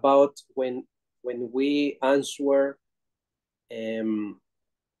 About when we answer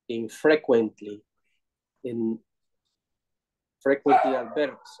infrequently, in frequently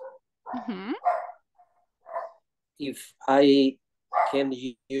adverbs. If I can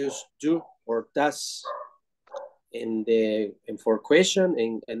use do or does in for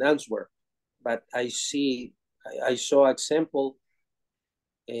question and answer, but I saw example,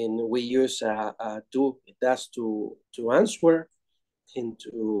 and we use a do, does to answer and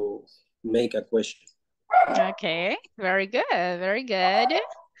to make a question. Okay, very good, very good.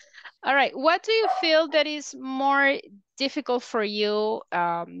 All right, what do you feel that is more difficult for you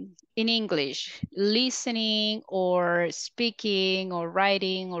in English? Listening or speaking or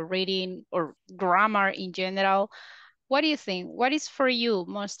writing or reading or grammar in general? What do you think? What is for you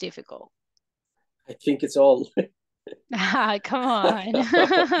most difficult? I think it's all. Come on.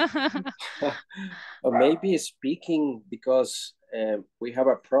 Or maybe speaking, because we have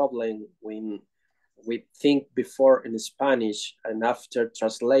a problem when we think before in Spanish and after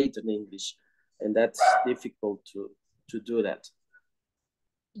translate in English, and that's difficult to do that.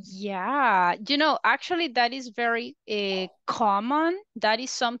 Yeah, you know, actually that is very common. That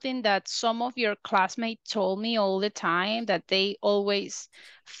is something that some of your classmates told me all the time, that they always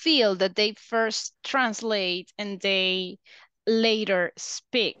feel that they first translate and they later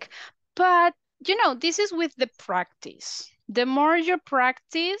speak. But, you know, this is with the practice. The more you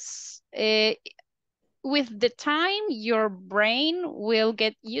practice, with the time, your brain will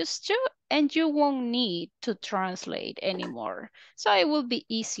get used to, and you won't need to translate anymore. So it will be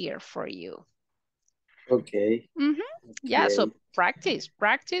easier for you. Okay. Yeah, so Okay. practice,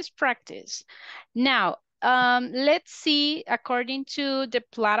 practice, practice. Now, let's see according to the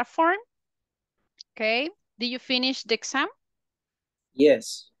platform. Okay, did you finish the exam?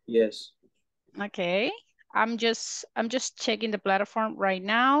 Yes, yes. Okay, I'm just checking the platform right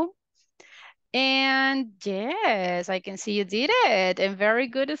now. And yes, I can see you did it, and very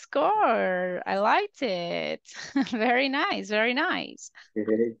good score. I liked it. Very nice, very nice.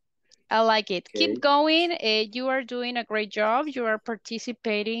 Okay. I like it. Okay. Keep going. You are doing a great job. You are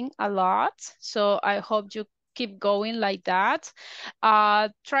participating a lot. So I hope you keep going like that.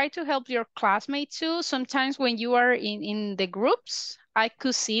 Try to help your classmates too. Sometimes when you are in the groups, I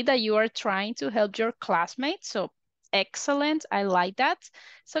could see that you are trying to help your classmates. So excellent. I like that.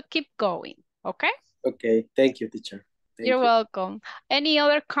 So keep going. Okay? Okay. Thank you, teacher. You're Thank you. welcome. Any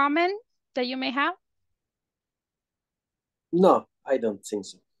other comment that you may have? No, I don't think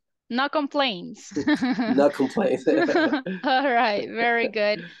so. No complaints. No complaints. All right, very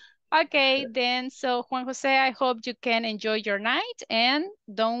good. Okay, then, so Juan Jose, I hope you can enjoy your night and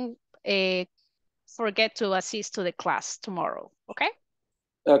don't forget to assist to the class tomorrow, okay?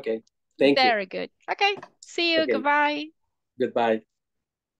 Okay. Thank you. Very good. Okay, see you. Okay. Goodbye. Goodbye.